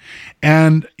Biden?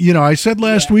 And, I said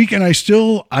last week, and I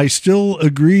still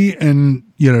agree and,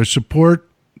 support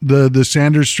the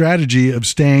Sanders strategy of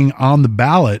staying on the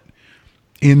ballot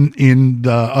in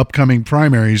the upcoming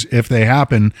primaries, if they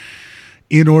happen,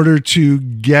 in order to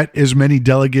get as many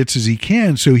delegates as he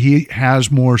can, so he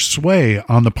has more sway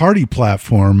on the party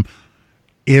platform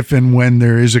if and when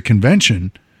there is a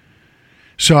convention.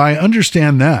 So I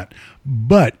understand that,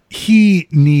 but he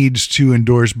needs to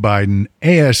endorse Biden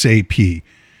ASAP,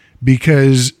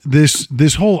 because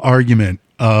this whole argument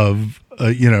of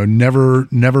never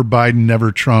Biden,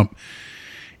 never Trump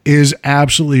is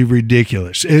absolutely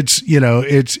ridiculous. It's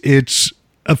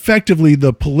effectively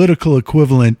the political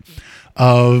equivalent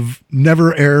of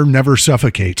never air, never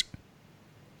suffocate.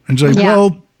 And it's like,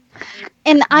 well,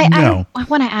 and I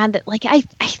want to add that, I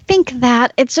think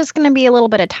that it's just going to be a little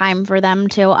bit of time for them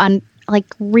to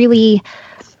really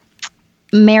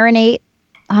marinate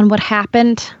on what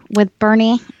happened with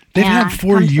Bernie. They've had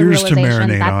 4 years to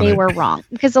marinate that on they it. were wrong,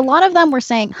 because a lot of them were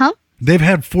saying, They've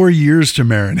had 4 years to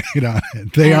marinate on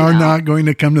it. They are not going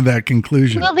to come to that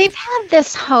conclusion. Well, they've had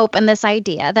this hope and this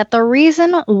idea that the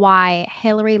reason why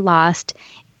Hillary lost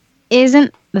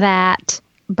isn't that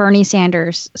Bernie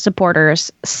Sanders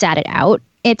supporters sat it out.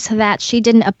 It's that she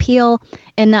didn't appeal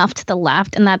enough to the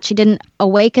left, and that she didn't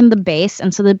awaken the base,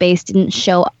 and so the base didn't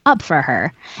show up for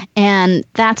her. And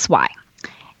that's why.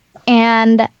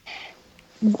 And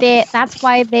that's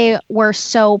why they were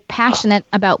so passionate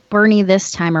about Bernie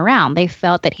this time around. They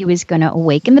felt that he was going to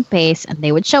awaken the base, and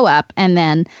they would show up, and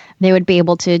then they would be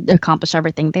able to accomplish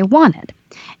everything they wanted.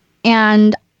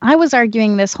 And I was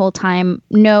arguing this whole time,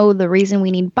 no, the reason we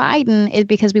need Biden is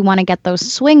because we want to get those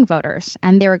swing voters.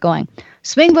 And they were going,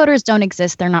 swing voters don't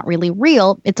exist. They're not really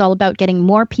real. It's all about getting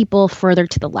more people further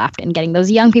to the left and getting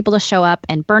those young people to show up.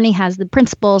 And Bernie has the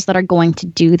principles that are going to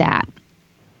do that.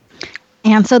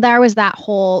 And so there was that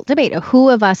whole debate of who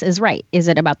of us is right. Is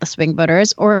it about the swing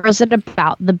voters, or is it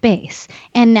about the base?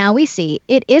 And now we see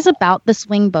it is about the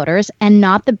swing voters and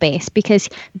not the base, because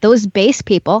those base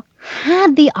people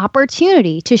had the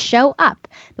opportunity to show up.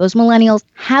 Those millennials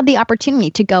had the opportunity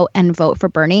to go and vote for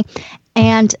Bernie,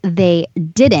 and they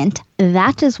didn't.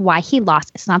 That is why he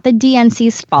lost. It's not the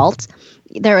DNC's fault.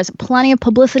 There was plenty of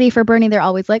publicity for Bernie. They're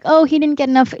always like, oh, he didn't get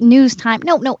enough news time.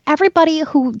 No, everybody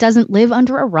who doesn't live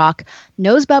under a rock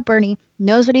knows about Bernie,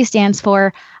 knows what he stands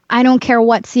for. I don't care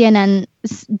what CNN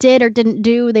did or didn't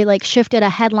do. They shifted a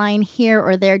headline here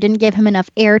or there, didn't give him enough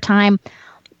airtime.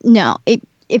 No,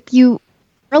 if you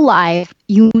alive,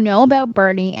 you know about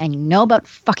Bernie and you know about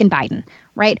fucking Biden,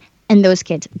 right? And those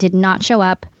kids did not show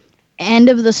up. End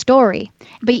of the story.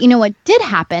 But you know what did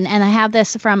happen? And I have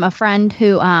this from a friend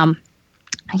who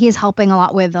he's helping a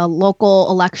lot with local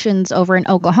elections over in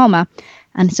Oklahoma.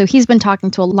 And so he's been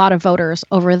talking to a lot of voters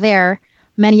over there,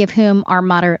 many of whom are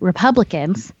moderate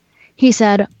Republicans. He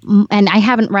said, and I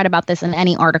haven't read about this in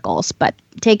any articles, but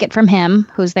take it from him,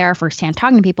 who's there firsthand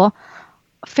talking to people,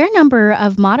 a fair number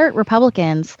of moderate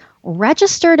Republicans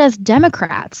registered as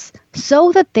Democrats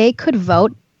so that they could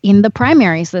vote in the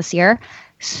primaries this year,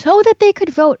 so that they could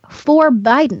vote for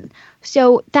Biden.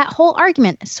 So that whole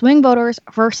argument, swing voters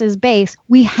versus base,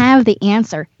 we have the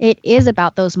answer. It is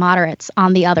about those moderates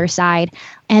on the other side.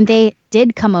 And they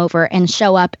did come over and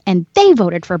show up and they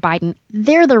voted for Biden.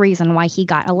 They're the reason why he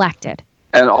got elected.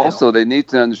 And also, they need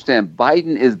to understand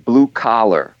Biden is blue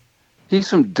collar. He's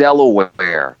from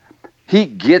Delaware. He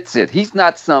gets it. He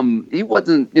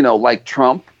wasn't, like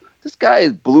Trump. This guy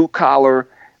is blue collar.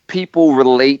 People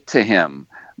relate to him.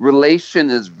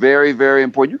 Relation is very, very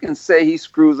important. You can say he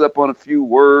screws up on a few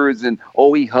words and,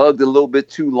 he hugged a little bit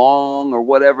too long or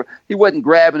whatever. He wasn't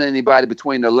grabbing anybody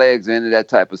between their legs or any of that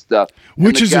type of stuff.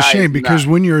 Which is a shame because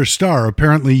when you're a star,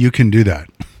 apparently you can do that.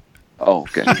 Oh,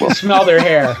 okay. Well, smell their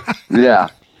hair. Yeah.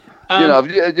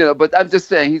 But I'm just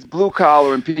saying he's blue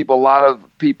collar and a lot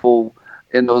of people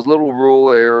in those little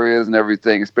rural areas and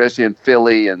everything, especially in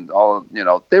Philly and all,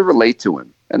 they relate to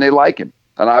him and they like him.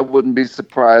 And I wouldn't be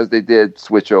surprised they did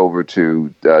switch over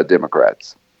to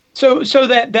Democrats. So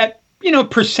that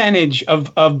percentage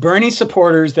of Bernie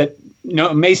supporters that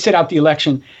may sit out the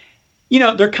election,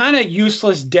 they're kind of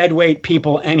useless deadweight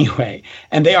people anyway,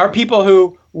 and they are people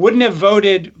who wouldn't have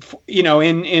voted,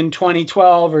 in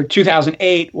 2012 or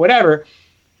 2008, whatever,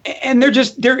 and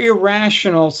they're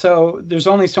irrational. So there's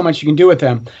only so much you can do with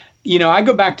them. I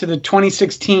go back to the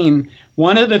 2016.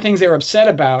 One of the things they were upset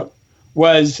about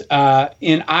was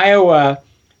in Iowa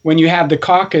when you have the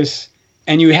caucus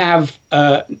and you have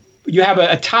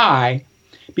a tie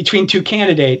between two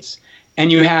candidates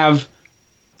and you have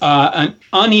an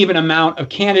uneven amount of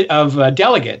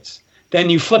delegates. Then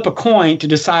you flip a coin to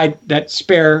decide that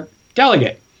spare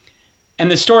delegate. And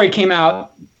the story came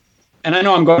out, and I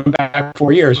know I'm going back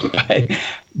 4 years,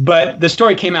 but the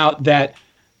story came out that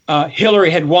Hillary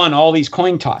had won all these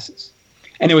coin tosses,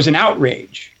 and it was an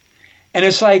outrage. And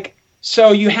it's like,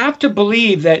 so you have to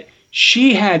believe that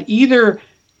she had either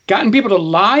gotten people to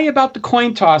lie about the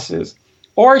coin tosses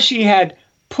or she had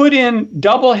put in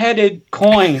double-headed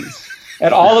coins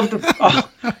at all of the,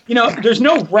 there's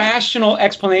no rational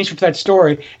explanation for that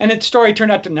story. And that story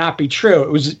turned out to not be true.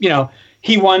 It was,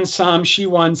 he won some, she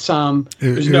won some.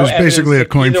 It was basically a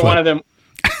coin flip. One of them,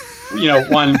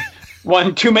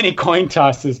 won too many coin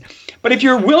tosses. But if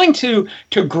you're willing to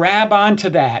grab onto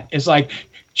that, it's like,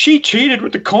 she cheated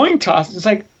with the coin toss. It's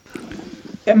like,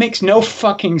 that makes no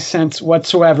fucking sense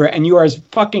whatsoever. And you are as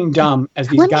fucking dumb as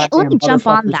these goddamn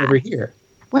motherfuckers over here.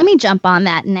 Let me jump on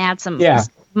that and add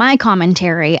my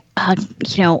commentary.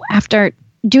 After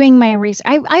doing my research,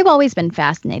 I've always been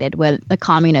fascinated with the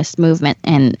communist movement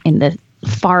and in the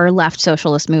far left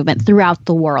socialist movement throughout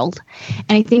the world.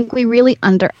 And I think we really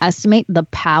underestimate the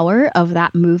power of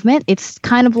that movement. It's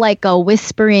kind of like a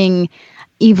whispering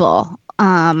evil.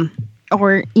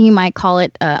 Or you might call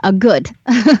it a good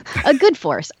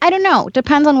force. I don't know.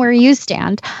 Depends on where you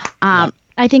stand. I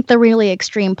think the really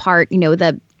extreme part,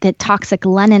 the toxic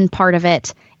Lenin part of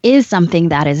it is something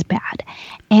that is bad.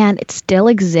 And it still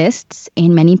exists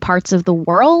in many parts of the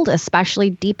world, especially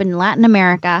deep in Latin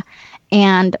America.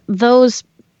 And those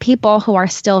people who are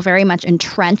still very much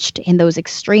entrenched in those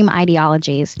extreme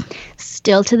ideologies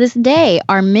still to this day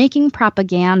are making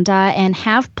propaganda and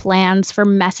have plans for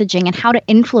messaging and how to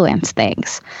influence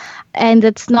things. And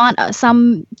it's not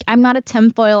I'm not a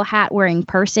tinfoil hat wearing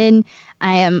person.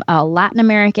 I am a Latin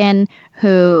American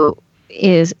who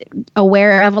is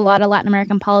aware of a lot of Latin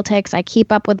American politics. I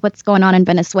keep up with what's going on in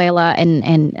Venezuela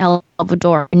and El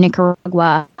Salvador,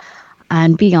 Nicaragua,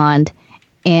 and beyond.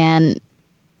 And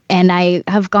I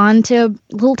have gone to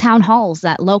little town halls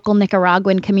that local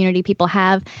Nicaraguan community people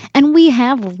have, and we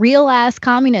have real-ass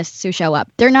communists who show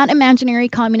up. They're not imaginary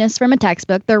communists from a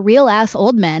textbook. They're real-ass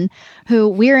old men who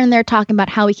we're in there talking about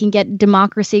how we can get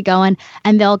democracy going,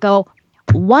 and they'll go,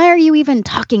 why are you even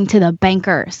talking to the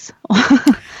bankers?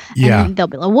 Yeah. And they'll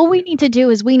be like, what we need to do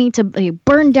is we need to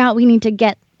burn down, we need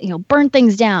to burn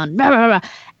things down. Blah, blah, blah.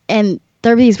 And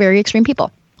there are these very extreme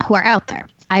people who are out there.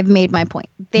 I've made my point.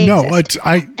 They exist.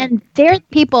 And they're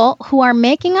people who are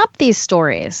making up these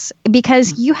stories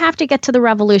because you have to get to the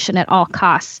revolution at all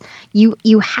costs.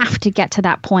 You have to get to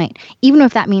that point, even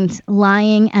if that means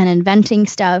lying and inventing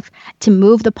stuff to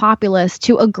move the populace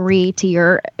to agree to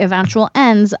your eventual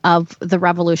ends of the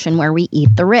revolution where we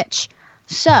eat the rich.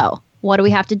 So what do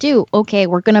we have to do? Okay,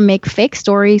 we're going to make fake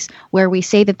stories where we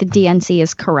say that the DNC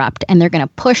is corrupt, and they're going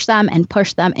to push them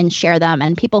and share them.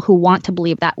 And people who want to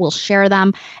believe that will share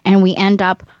them. And we end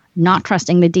up not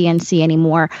trusting the DNC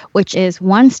anymore, which is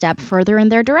one step further in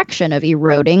their direction of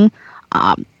eroding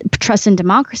trust in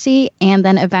democracy and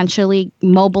then eventually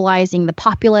mobilizing the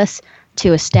populace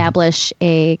to establish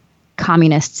a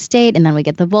communist state. And then we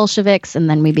get the Bolsheviks, and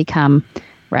then we become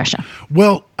Russia.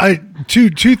 Well, two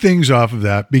things off of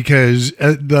that, because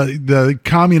the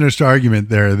communist argument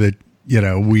there that,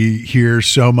 we hear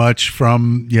so much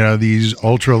from, these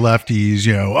ultra lefties,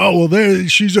 oh, well,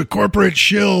 she's a corporate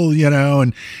shill,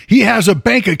 and he has a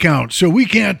bank account, so we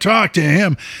can't talk to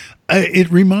him. It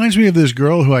reminds me of this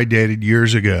girl who I dated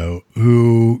years ago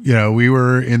who, we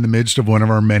were in the midst of one of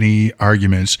our many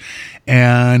arguments,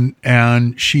 and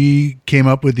she came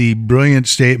up with the brilliant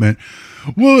statement,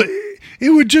 well, it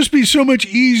would just be so much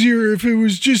easier if it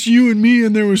was just you and me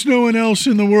and there was no one else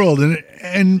in the world.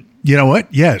 And you know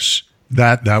what? Yes,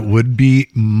 that would be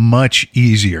much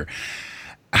easier.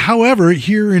 However,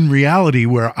 here in reality,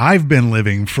 where I've been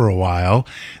living for a while,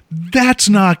 that's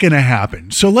not going to happen.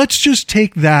 So let's just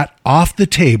take that off the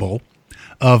table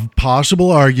of possible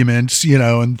arguments,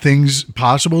 and things,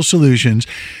 possible solutions,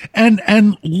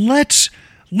 and let's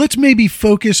maybe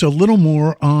focus a little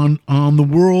more on the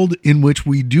world in which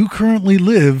we do currently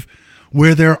live,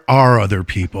 where there are other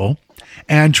people,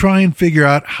 and try and figure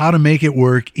out how to make it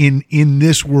work in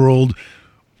this world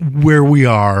where we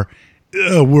are,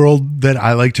 a world that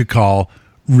I like to call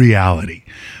reality.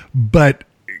 But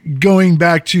going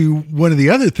back to one of the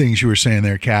other things you were saying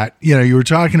there, Kat, you were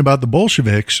talking about the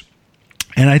Bolsheviks,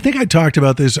 and I think I talked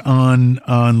about this on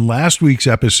last week's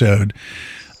episode,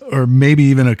 or maybe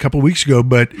even a couple weeks ago,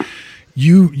 but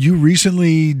you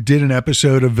recently did an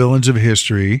episode of Villains of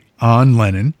History on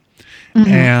Lenin. Mm-hmm.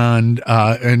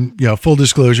 And full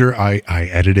disclosure, I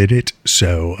edited it.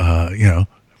 So,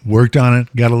 worked on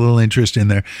it, got a little interest in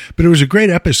there, but it was a great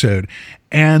episode.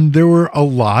 And there were a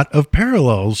lot of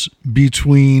parallels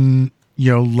between,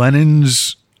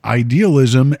 Lenin's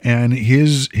idealism and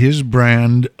his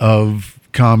brand of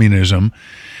communism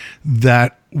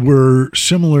that were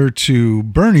similar to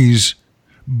Bernie's,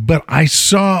 but I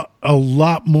saw a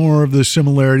lot more of the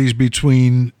similarities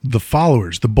between the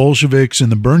followers, the Bolsheviks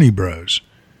and the Bernie Bros.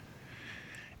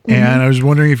 Mm-hmm. And I was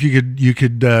wondering if you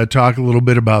could talk a little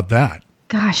bit about that.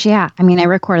 Gosh, yeah. I mean, I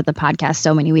recorded the podcast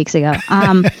so many weeks ago.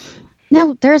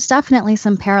 No, there's definitely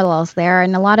some parallels there,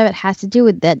 and a lot of it has to do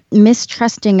with that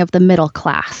mistrusting of the middle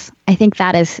class. I think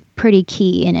that is pretty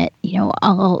key in it.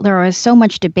 There was so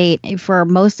much debate for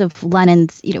most of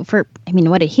Lenin's,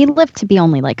 what did he live to be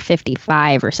only like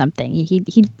 55 or something? He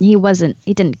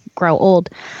didn't grow old.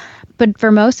 But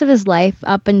for most of his life,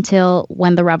 up until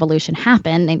when the revolution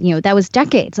happened, and that was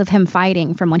decades of him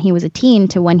fighting from when he was a teen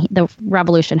to when the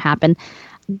revolution happened.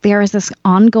 There is this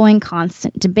ongoing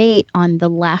constant debate on the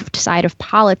left side of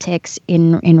politics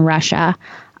in Russia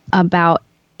about,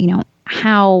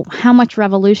 how much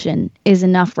revolution is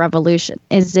enough revolution?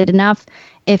 Is it enough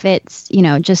if it's,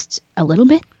 just a little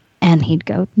bit? And he'd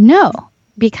go, no,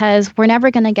 because we're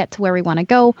never going to get to where we want to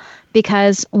go,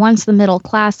 because once the middle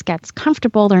class gets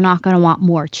comfortable, they're not going to want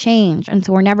more change. And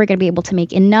so we're never going to be able to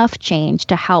make enough change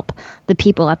to help the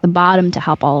people at the bottom, to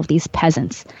help all of these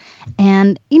peasants.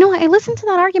 And, I listened to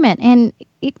that argument and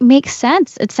it makes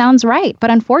sense. It sounds right.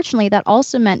 But unfortunately, that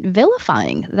also meant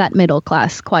vilifying that middle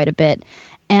class quite a bit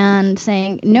and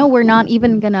saying, no, we're not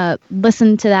even going to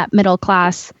listen to that middle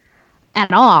class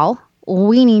at all.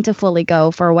 We need to fully go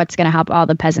for what's going to help all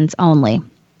the peasants only.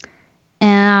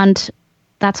 And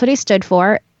that's what he stood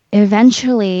for.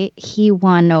 Eventually, he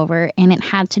won over, and it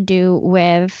had to do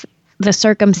with the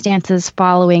circumstances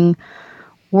following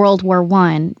World War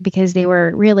I, because they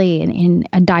were really in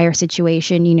a dire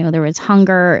situation. There was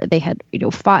hunger. They had,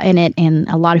 fought in it, and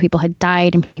a lot of people had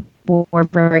died, and people were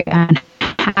very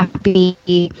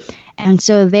unhappy. And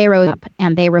so they rose up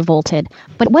and they revolted.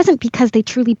 But it wasn't because they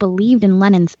truly believed in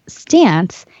Lenin's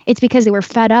stance. It's because they were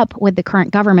fed up with the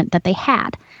current government that they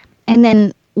had. And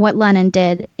then what Lenin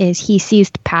did is he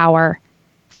seized power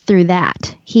through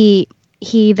that. He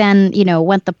then,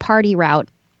 went the party route.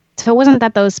 So it wasn't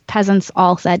that those peasants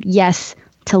all said yes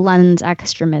to Lenin's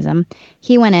extremism.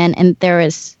 He went in and they're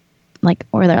like,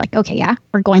 okay, yeah,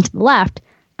 we're going to the left.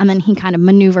 And then he kind of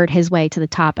maneuvered his way to the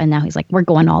top. And now he's like, we're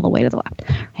going all the way to the left.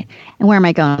 And where am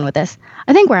I going with this?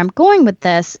 I think where I'm going with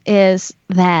this is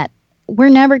that we're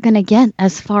never going to get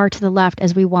as far to the left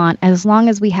as we want as long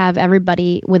as we have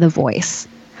everybody with a voice.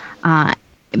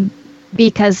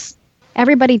 Because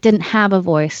everybody didn't have a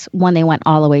voice when they went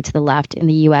all the way to the left in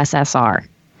the USSR,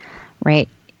 right?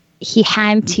 He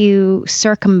had to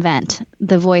circumvent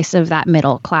the voice of that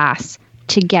middle class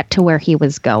to get to where he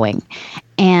was going.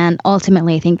 And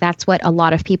ultimately, I think that's what a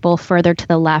lot of people further to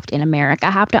the left in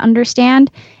America have to understand,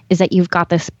 is that you've got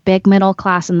this big middle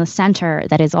class in the center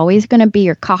that is always going to be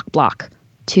your cock block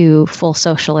to full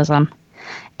socialism.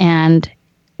 And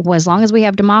as long as we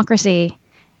have democracy,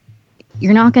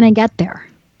 you're not going to get there.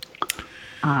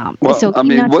 So I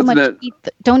mean, not too much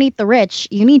don't eat the rich.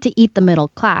 You need to eat the middle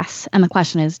class. And the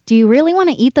question is, do you really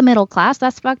want to eat the middle class?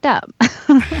 That's fucked up.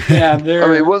 Yeah, I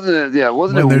mean, wasn't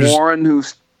it Warren who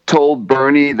told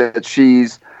Bernie that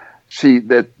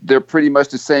that they're pretty much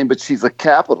the same, but she's a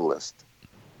capitalist?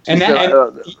 And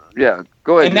yeah,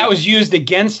 go ahead. And that was used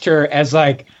against her as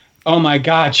like, oh my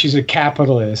God, she's a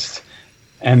capitalist,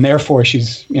 and therefore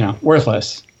she's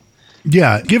worthless.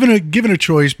 Yeah, given a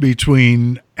choice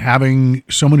between having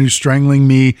someone who's strangling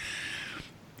me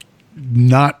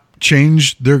not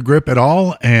change their grip at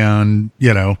all and,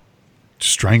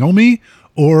 strangle me,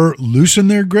 or loosen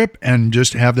their grip and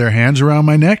just have their hands around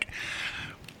my neck,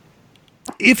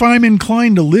 if I'm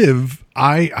inclined to live,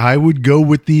 I would go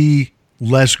with the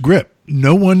less grip.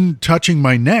 No one touching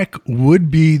my neck would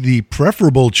be the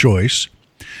preferable choice,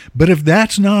 but if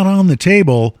that's not on the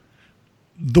table,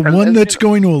 the one that's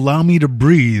going to allow me to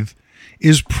breathe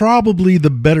is probably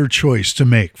the better choice to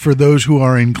make for those who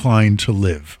are inclined to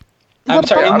live. I'm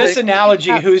sorry, in this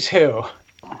analogy, who's who?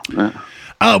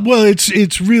 Well,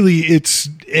 it's really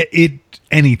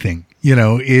anything.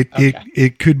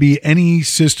 It could be any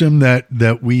system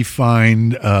that we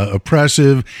find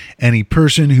oppressive, any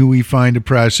person who we find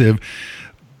oppressive.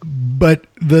 But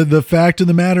the fact of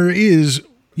the matter is,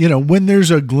 when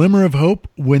there's a glimmer of hope,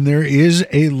 when there is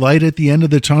a light at the end of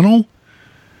the tunnel,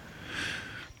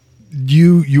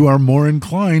 you are more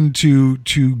inclined to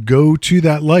go to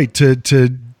that light,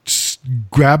 to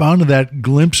grab onto that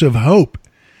glimpse of hope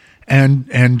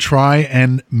and try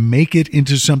and make it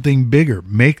into something bigger.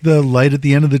 Make the light at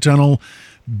the end of the tunnel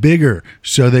bigger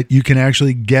so that you can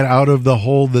actually get out of the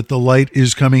hole that the light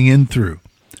is coming in through.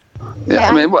 Yeah,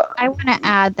 I want to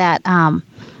add that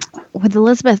with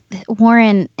Elizabeth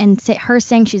Warren and her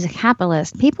saying she's a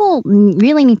capitalist, people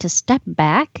really need to step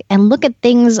back and look at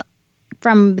things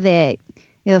from the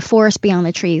forest beyond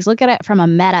the trees. Look at it from a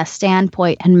meta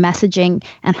standpoint and messaging,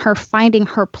 and her finding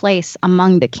her place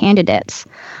among the candidates.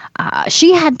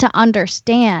 She had to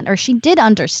understand, or she did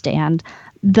understand,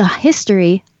 the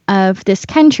history of this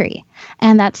country,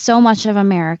 and that so much of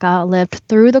America lived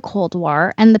through the Cold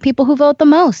War, and the people who vote the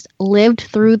most lived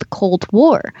through the Cold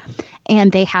War,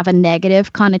 and they have a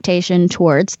negative connotation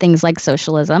towards things like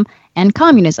socialism and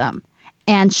communism.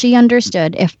 And she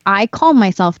understood, if I call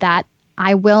myself that,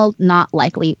 I will not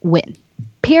likely win.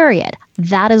 Period.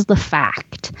 That is the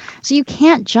fact. So you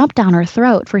can't jump down her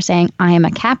throat for saying, I am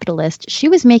a capitalist. She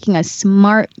was making a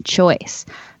smart choice.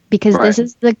 Because This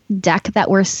is the deck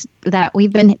this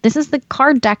is the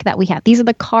card deck that we have. These are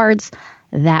the cards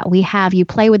that we have. You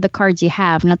play with the cards you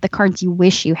have, not the cards you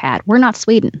wish you had. We're not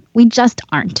Sweden. We just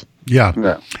aren't. Yeah.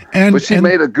 But she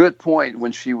made a good point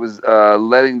when she was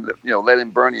letting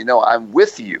Bernie know, I'm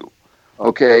with you.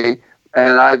 Okay.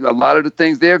 And a lot of the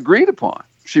things they agreed upon.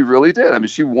 She really did. I mean,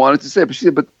 she wanted to say it, but she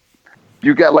said, but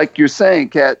you got, like you're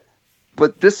saying, Kat,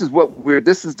 but this is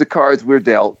the cards we're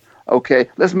dealt. Okay,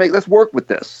 let's work with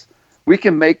this. We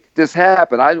can make this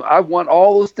happen. I want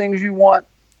all those things you want.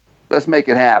 Let's make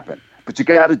it happen. But you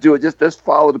got to do it. Just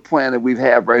follow the plan that we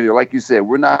have right here. Like you said,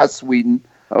 we're not Sweden.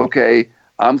 Okay,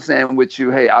 I'm saying with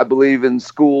you, hey, I believe in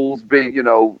schools being,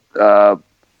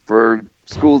 for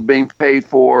schools being paid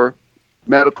for,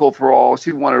 medical for all.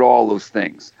 She wanted all those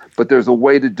things. But there's a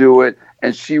way to do it.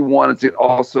 And she wanted to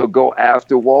also go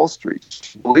after Wall Street.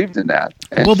 She believed in that.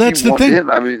 And well, that's the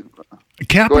thing.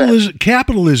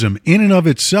 Capitalism in and of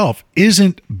itself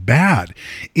isn't bad.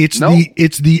 It's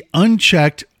the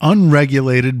unchecked,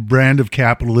 unregulated brand of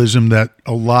capitalism that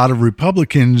a lot of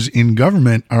Republicans in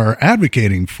government are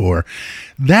advocating for.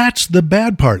 That's the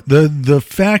bad part. The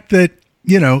fact that,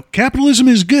 capitalism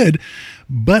is good,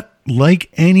 but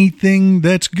like anything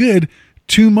that's good,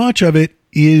 too much of it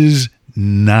is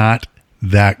not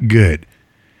that good.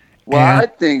 Well, I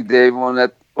think, Dave, on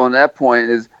that point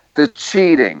is the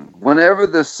cheating. Whenever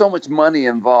there's so much money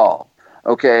involved,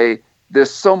 okay,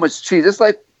 there's so much cheating. It's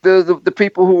like the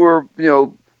people who were,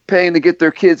 paying to get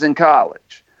their kids in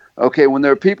college. Okay, when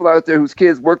there are people out there whose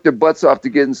kids work their butts off to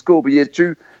get in school, but yet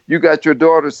you got your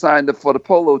daughter signed up for the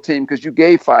polo team because you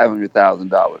gave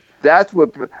 $500,000. That's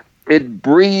what it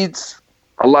breeds.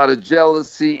 A lot of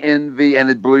jealousy, envy, and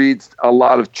it breeds a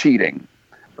lot of cheating.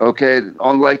 Okay,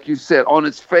 like you said, on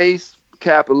its face,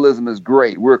 capitalism is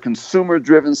great. We're a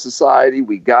consumer-driven society.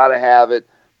 We got to have it,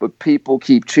 but people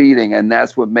keep cheating, and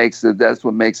that's what makes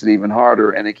it even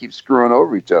harder, and they keep screwing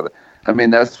over each other. I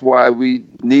mean, that's why we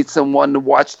need someone to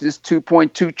watch this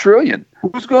 $2.2 trillion.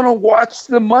 Who's going to watch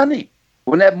the money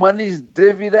when that money's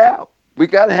divvied out? We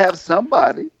got to have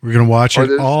somebody. We're going to watch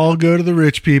it all go to the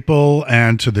rich people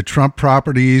and to the Trump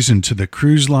properties and to the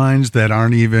cruise lines that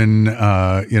aren't even,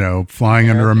 flying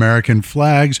under American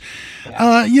flags.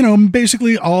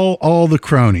 Basically all the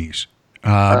cronies.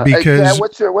 Because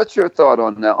what's your thought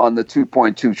on the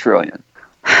 $2.2 trillion?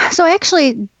 So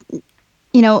actually,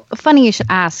 funny you should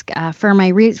ask. For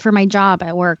my job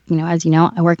at work, as you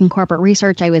know, I work in corporate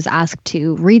research. I was asked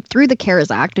to read through the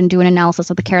CARES Act and do an analysis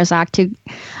of the CARES Act.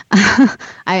 I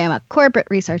am a corporate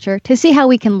researcher to see how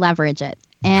we can leverage it.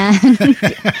 And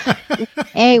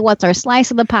what's our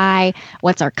slice of the pie?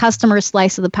 What's our customer's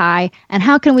slice of the pie? And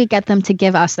how can we get them to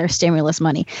give us their stimulus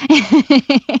money?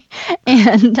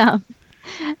 And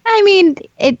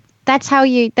That's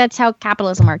how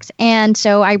capitalism works. And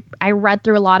so I read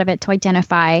through a lot of it to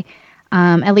identify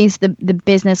at least the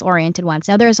business oriented ones.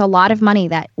 Now there's a lot of money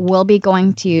that will be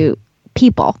going to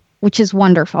people, which is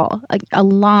wonderful. A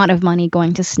lot of money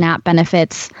going to SNAP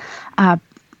benefits.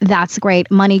 That's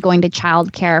great. Money going to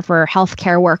childcare for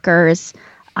healthcare workers.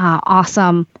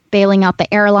 Awesome. Bailing out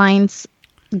the airlines.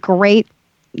 Great.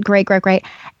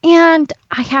 And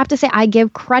I have to say, I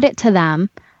give credit to them,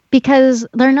 because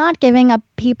they're not giving up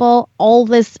people all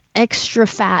this extra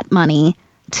fat money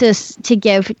to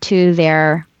give to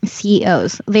their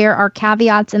CEOs. There are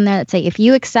caveats in there that say, if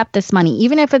you accept this money,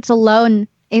 even if it's a loan,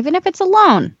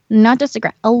 not just a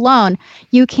grant, a loan,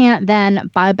 you can't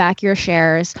then buy back your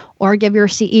shares or give your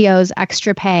CEOs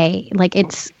extra pay. Like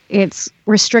it's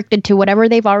restricted to whatever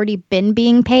they've already been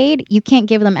being paid. You can't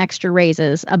give them extra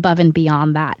raises above and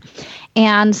beyond that.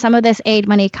 And some of this aid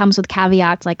money comes with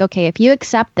caveats like, okay, if you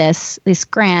accept this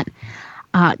grant,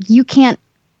 you can't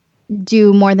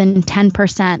do more than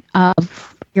 10%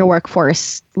 of your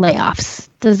workforce layoffs.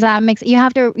 Does that make sense? You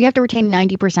have to retain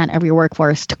 90% of your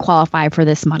workforce to qualify for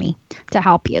this money to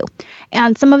help you.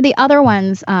 And some of the other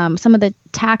ones, some of the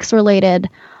tax related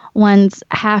ones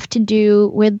have to do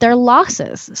with their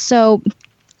losses. So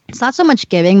it's not so much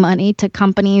giving money to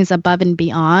companies above and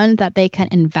beyond that they can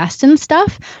invest in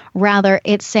stuff. Rather,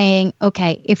 it's saying,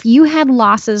 okay, if you had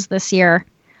losses this year,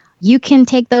 you can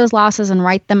take those losses and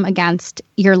write them against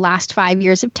your last 5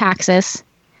 years of taxes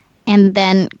and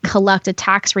then collect a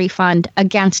tax refund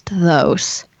against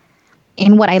those.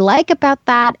 And what I like about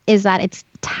that is that it's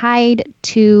tied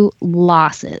to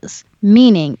losses,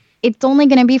 meaning it's only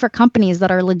going to be for companies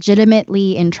that are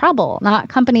legitimately in trouble, not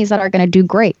companies that are going to do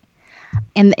great.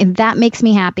 And that makes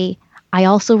me happy. I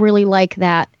also really like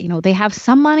that, they have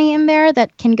some money in there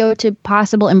that can go to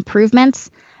possible improvements,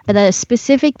 but that is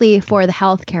specifically for the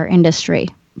healthcare industry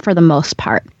for the most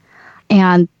part.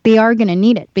 And they are going to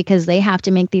need it because they have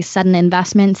to make these sudden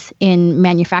investments in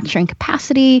manufacturing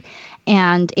capacity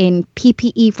and in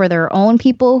PPE for their own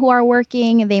people who are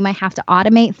working. They might have to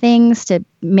automate things to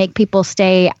make people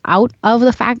stay out of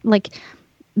the fact, like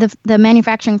the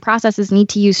manufacturing processes need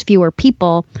to use fewer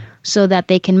people so that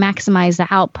they can maximize the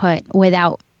output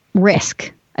without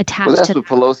risk attached to. Well, that's what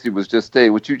Pelosi was just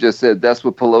saying. What you just said, that's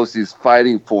what Pelosi's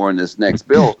fighting for in this next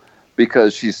bill,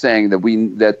 because she's saying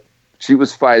that she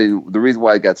was fighting. The reason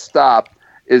why it got stopped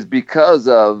is because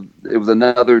it was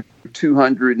another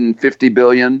 $250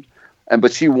 billion,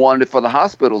 but she wanted it for the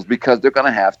hospitals because they're going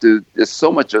to have to. There's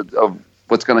so much of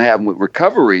what's going to happen with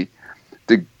recovery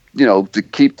to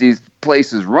keep these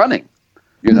places running.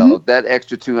 That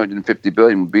extra $250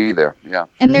 billion would be there. Yeah.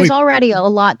 And there's already a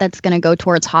lot that's going to go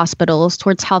towards hospitals,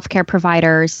 towards healthcare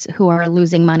providers who are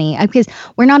losing money. Because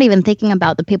we're not even thinking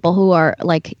about the people who are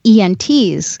like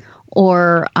ENTs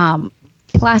or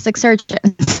plastic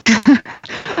surgeons,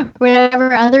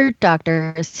 whatever other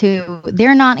doctors who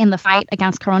they're not in the fight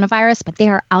against coronavirus, but they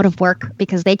are out of work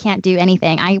because they can't do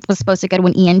anything. I was supposed to go to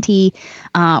an ENT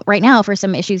right now for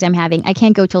some issues I'm having. I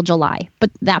can't go till July,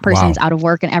 but that person's out of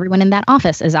work and everyone in that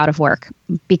office is out of work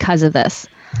because of this.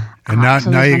 And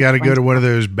now you got to go to one of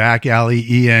those back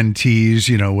alley ENTs,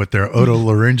 with their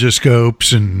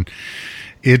otolaryngoscopes, and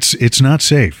it's not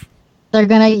safe. They're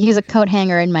going to use a coat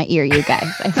hanger in my ear, you guys.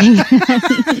 I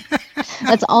think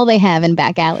that's all they have in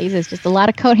back alleys is just a lot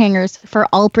of coat hangers for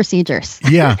all procedures.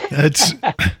 Yeah,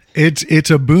 It's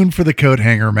a boon for the coat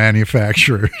hanger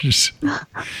manufacturers.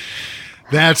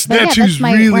 That's who's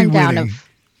my really rundown winning.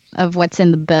 of what's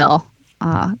in the bill.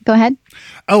 Go ahead.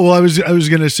 Oh, well, I was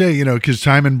going to say, because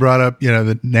Timon brought up,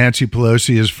 that Nancy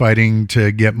Pelosi is fighting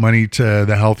to get money to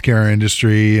the healthcare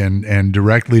industry and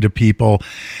directly to people.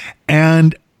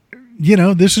 And,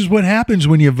 this is what happens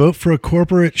when you vote for a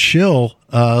corporate shill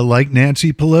like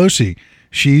Nancy Pelosi.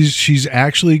 She's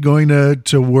actually going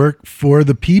to work for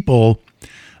the people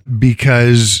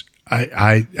because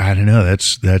I don't know.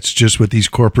 That's just what these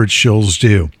corporate shills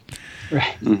do.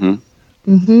 Right.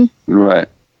 Right.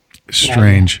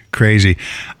 Strange, crazy.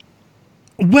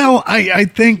 Well, I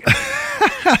think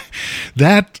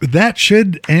that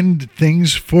should end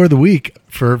things for the week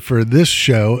for this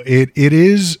show. It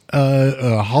is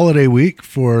a holiday week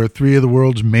for three of the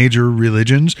world's major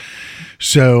religions.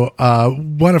 So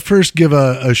want to first give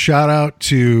a shout out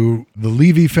to the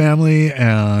Levy family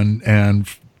and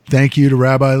thank you to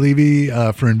Rabbi Levy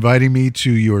for inviting me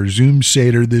to your Zoom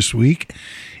Seder this week.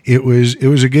 It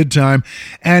was a good time,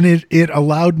 and it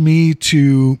allowed me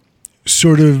to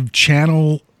sort of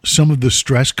channel some of the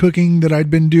stress cooking that I'd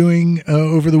been doing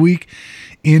over the week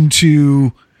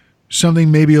into something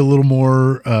maybe a little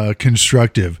more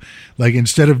constructive. Like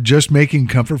instead of just making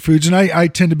comfort foods, and I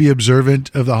tend to be observant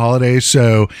of the holidays,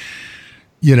 so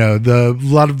a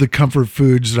lot of the comfort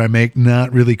foods that I make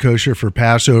not really kosher for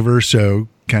Passover, so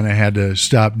kind of had to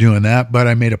stop doing that. But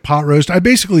I made a pot roast. I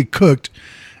basically cooked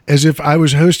as if I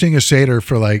was hosting a Seder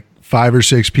for like 5 or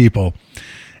 6 people.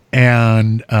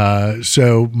 And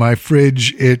so my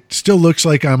fridge, it still looks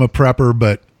like I'm a prepper,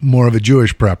 but more of a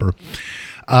Jewish prepper.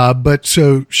 But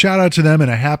so shout out to them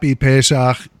and a happy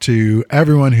Pesach to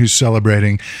everyone who's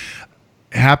celebrating.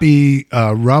 Happy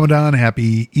Ramadan,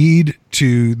 happy Eid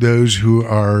to those who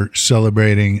are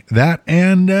celebrating that,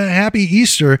 and happy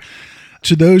Easter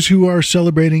to those who are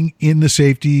celebrating in the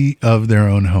safety of their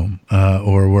own home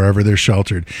or wherever they're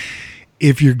sheltered.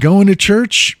 If you're going to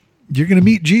church, you're going to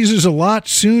meet Jesus a lot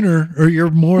sooner, or you're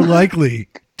more likely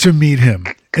to meet him.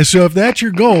 And so if that's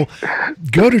your goal,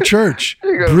 go to church,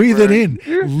 breathe it in,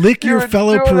 lick your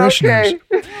fellow parishioners.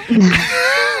 Okay.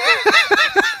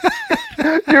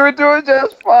 You were doing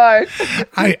just fine.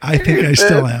 I think I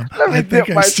still am. Let me I think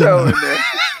dip I my still toe am. in there.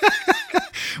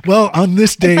 Well, on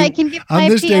this day, I can give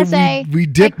my PSA, we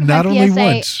dipped like my not only PSA.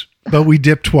 once, but we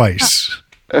dipped twice.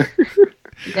 Good.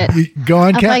 Go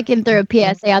on, If I Kat. can throw a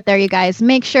PSA out there, you guys,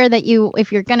 make sure that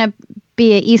if you're going to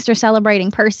be an Easter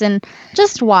celebrating person,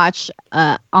 just watch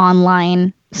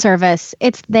online service.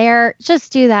 It's there.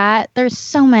 Just do that. There's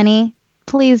so many.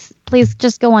 Please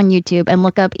just go on YouTube and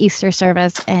look up Easter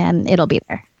service, and it'll be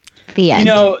there. The end.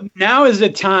 Now is the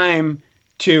time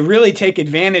to really take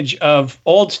advantage of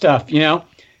old stuff.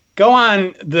 Go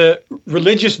on the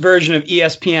religious version of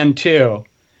ESPN2.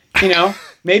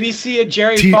 Maybe see a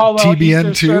Jerry Falwell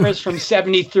TBN2. Easter service from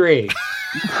 '73.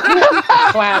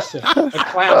 Classic. A Oh,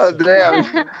 classic.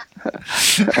 damn.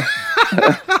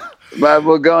 Might as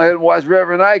well go ahead and watch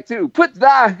Reverend Ike, too. Put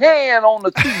thy hand on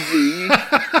the TV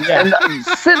and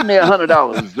send me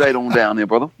 $100 right on down there,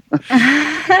 brother.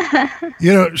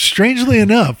 Strangely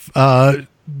enough,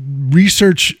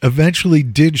 research eventually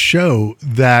did show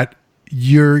that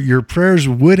your prayers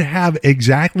would have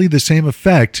exactly the same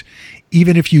effect,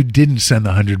 even if you didn't send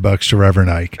the $100 to Reverend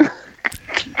Ike.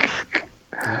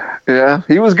 Yeah,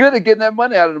 he was good at getting that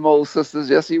money out of them old sisters.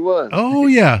 Yes, he was. Oh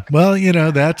yeah, well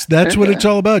that's what it's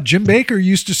all about. Jim Baker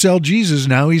used to sell Jesus.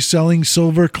 Now he's selling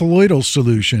silver colloidal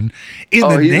solution in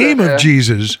the name of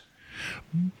Jesus.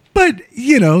 But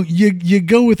you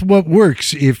go with what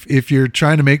works if you're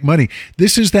trying to make money.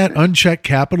 This is that unchecked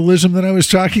capitalism that I was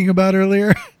talking about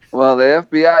earlier. Well, the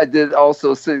FBI did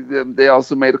also say they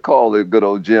also made a call to good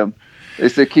old Jim. They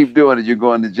said, "Keep doing it. You're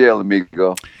going to jail,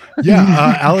 amigo."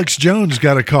 Yeah, Alex Jones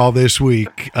got a call this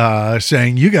week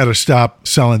saying you got to stop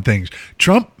selling things.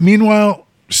 Trump, meanwhile,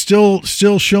 still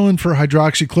shilling for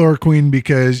hydroxychloroquine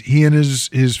because he and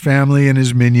his family and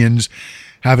his minions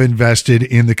have invested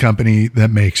in the company that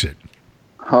makes it.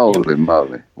 Holy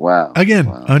moly! Wow. Again,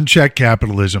 Wow. unchecked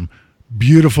capitalism.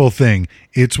 Beautiful thing.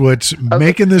 It's what's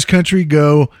making this country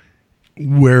go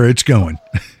where it's going.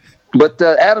 But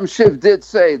Adam Schiff did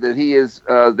say that he is.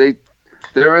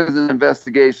 There is an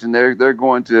investigation. They're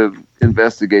going to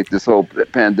investigate this whole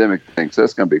pandemic thing. So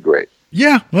that's going to be great.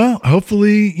 Yeah, well,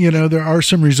 hopefully, there are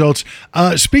some results.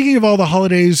 Speaking of all the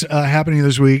holidays happening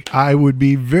this week, I would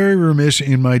be very remiss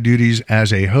in my duties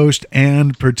as a host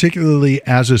and particularly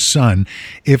as a son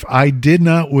if I did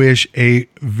not wish a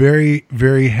very,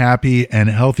 very happy and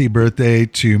healthy birthday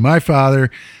to my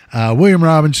father, William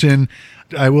Robinson.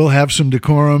 I will have some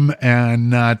decorum and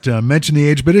not mention the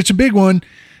age, but it's a big one.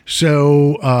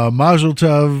 So, Mazel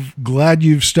Tov, glad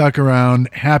you've stuck around.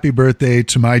 Happy birthday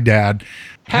to my dad.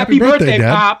 Happy birthday,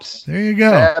 Dad. Pops. There you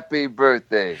go. Happy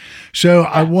birthday. So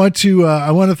I want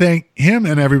to thank him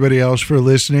and everybody else for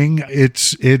listening.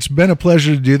 It's been a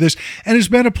pleasure to do this, and it's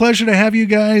been a pleasure to have you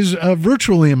guys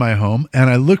virtually in my home. And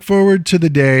I look forward to the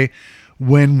day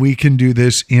when we can do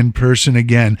this in person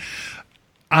again.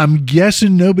 I'm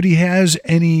guessing nobody has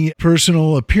any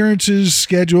personal appearances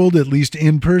scheduled, at least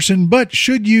in person, but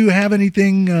should you have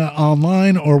anything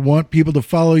online or want people to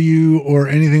follow you or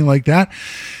anything like that,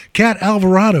 Kat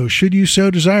Alvarado, should you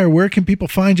so desire, where can people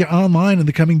find you online in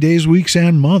the coming days, weeks,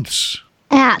 and months?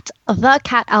 At the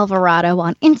Kat Alvarado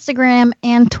on Instagram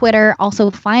and Twitter.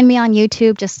 Also find me on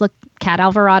YouTube. Just look Kat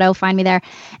Alvarado, find me there.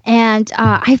 And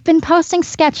I've been posting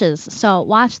sketches, so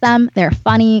watch them. They're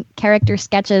funny character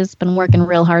sketches. Been working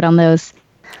real hard on those.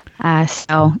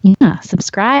 So yeah,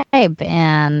 subscribe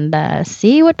and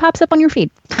see what pops up on your feed.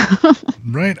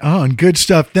 Right on. Good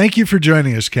stuff. Thank you for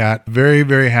joining us, Kat. Very,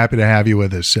 very happy to have you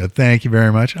with us. So thank you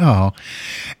very much. Oh,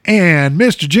 and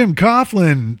Mr. Jim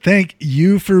Coughlin, thank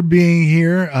you for being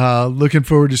here. Looking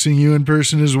forward to seeing you in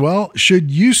person as well. Should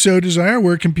you so desire,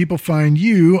 where can people find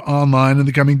you online in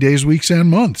the coming days, weeks, and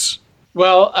months?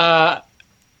 Well,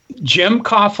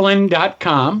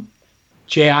 JimCoughlin.com.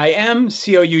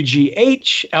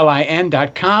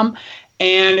 JimCoughlin.com.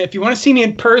 And if you want to see me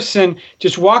in person,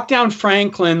 just walk down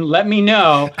Franklin, let me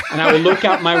know, and I will look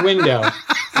out my window,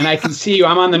 and I can see you.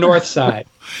 I'm on the north side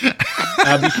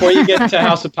before you get to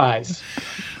House of Pies.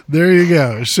 There you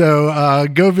go. So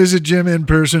go visit Jim in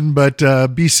person, but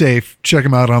be safe. Check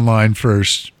him out online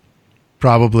first.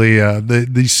 Probably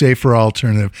the safer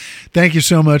alternative. Thank you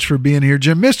so much for being here,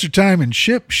 Jim. Mr. Time and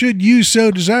Ship, should you so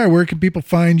desire, where can people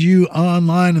find you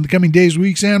online in the coming days,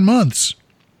 weeks, and months?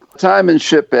 Time and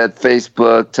Ship at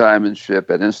Facebook, Time and Ship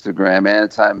at Instagram,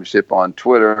 and Time and Ship on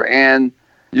Twitter. And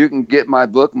you can get my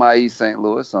book, My East St.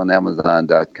 Louis, on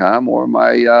Amazon.com, or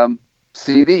my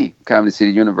CD, Comedy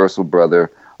CD Universal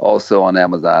Brother, also on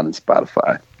Amazon and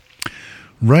Spotify.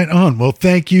 Right on. Well,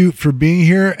 thank you for being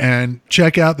here, and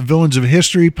check out the Villains of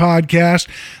History podcast.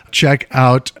 Check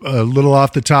out a little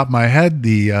off the top of my head,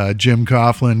 the Jim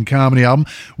Coughlin comedy album,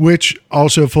 which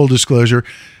also, full disclosure,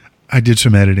 I did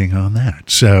some editing on that.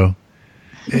 So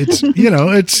it's,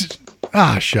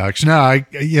 shucks. No,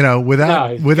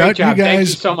 without you guys. Thank you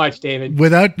so much, David.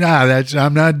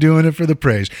 I'm not doing it for the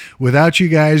praise. Without you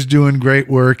guys doing great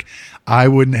work, I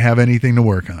wouldn't have anything to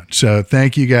work on. So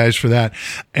thank you guys for that.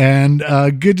 And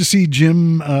good to see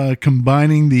Jim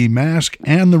combining the mask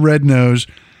and the red nose.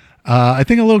 I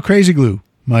think a little crazy glue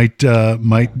might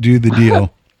do the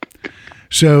deal.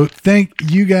 So thank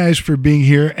you guys for being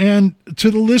here. And to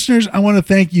the listeners, I want to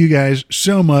thank you guys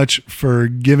so much for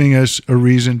giving us a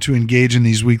reason to engage in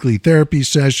these weekly therapy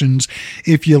sessions.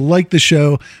 If you like the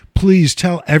show, please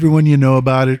tell everyone you know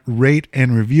about it. Rate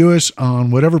and review us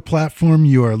on whatever platform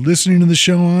you are listening to the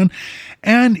show on.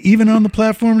 And even on the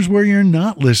platforms where you're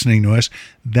not listening to us,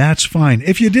 that's fine.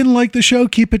 If you didn't like the show,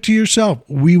 keep it to yourself.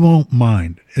 We won't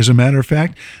mind. As a matter of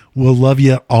fact, we'll love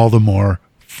you all the more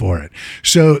for it.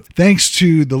 So thanks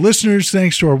to the listeners,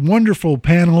 thanks to our wonderful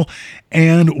panel,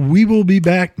 and we will be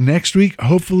back next week.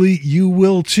 Hopefully you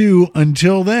will too.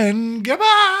 Until then,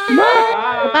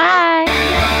 goodbye.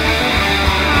 Bye.